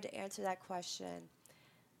had to answer that question,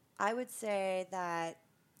 I would say that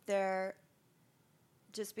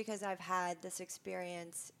just because I've had this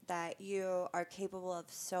experience, that you are capable of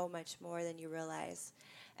so much more than you realize.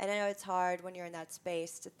 And I know it's hard when you're in that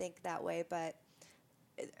space to think that way, but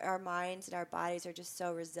our minds and our bodies are just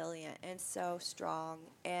so resilient and so strong.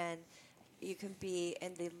 And you can be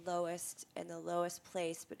in the lowest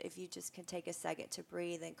place, but if you just can take a second to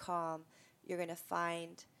breathe and calm, you're going to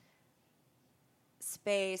find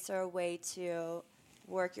space or a way to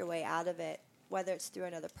work your way out of it, whether it's through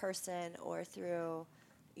another person or through,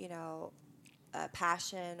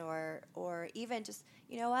 passion or even just,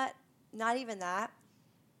 not even that.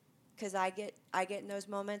 Because I get in those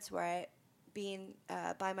moments where being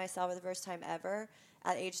by myself for the first time ever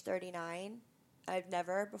at age 39, I've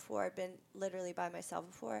never before been literally by myself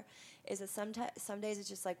before, is that some days it's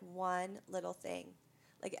just like one little thing.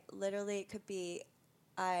 Like literally it could be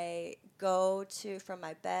I go from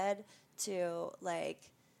my bed to like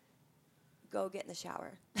go get in the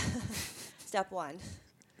shower. Step 1.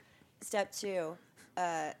 Step 2,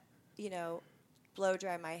 blow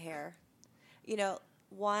dry my hair.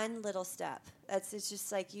 One little step. It's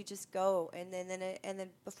just like you just go, and then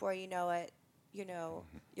before you know it,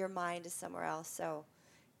 your mind is somewhere else. So,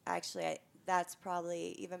 actually, that's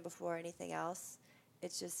probably even before anything else.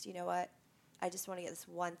 It's just what, I just want to get this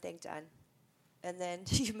one thing done, and then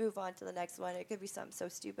you move on to the next one. It could be something so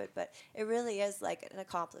stupid, but it really is like an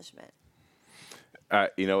accomplishment.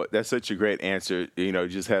 That's such a great answer.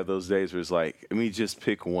 Just have those days where it's like, let me just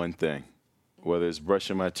pick one thing. Whether it's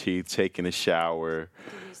brushing my teeth, taking a shower. It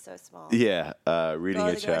could be so small. Yeah, reading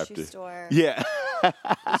a chapter. Go to the grocery store. Yeah.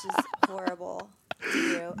 Which is horrible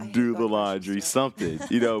to do. Do the laundry, something.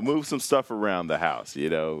 Move some stuff around the house,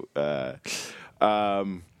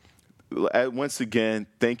 Once again,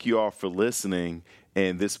 thank you all for listening.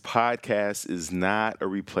 And this podcast is not a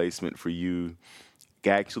replacement for you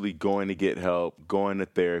actually going to get help, going to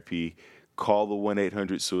therapy. Call the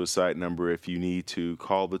 1-800-SUICIDE number if you need to.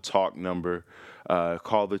 Call the talk number.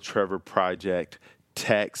 Call the Trevor Project.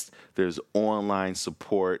 Text. There's online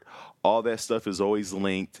support. All that stuff is always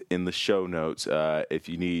linked in the show notes if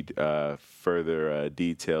you need further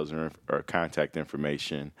details or contact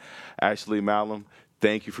information. Ashley Malum,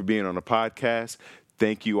 thank you for being on the podcast.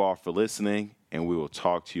 Thank you all for listening, and we will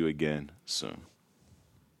talk to you again soon.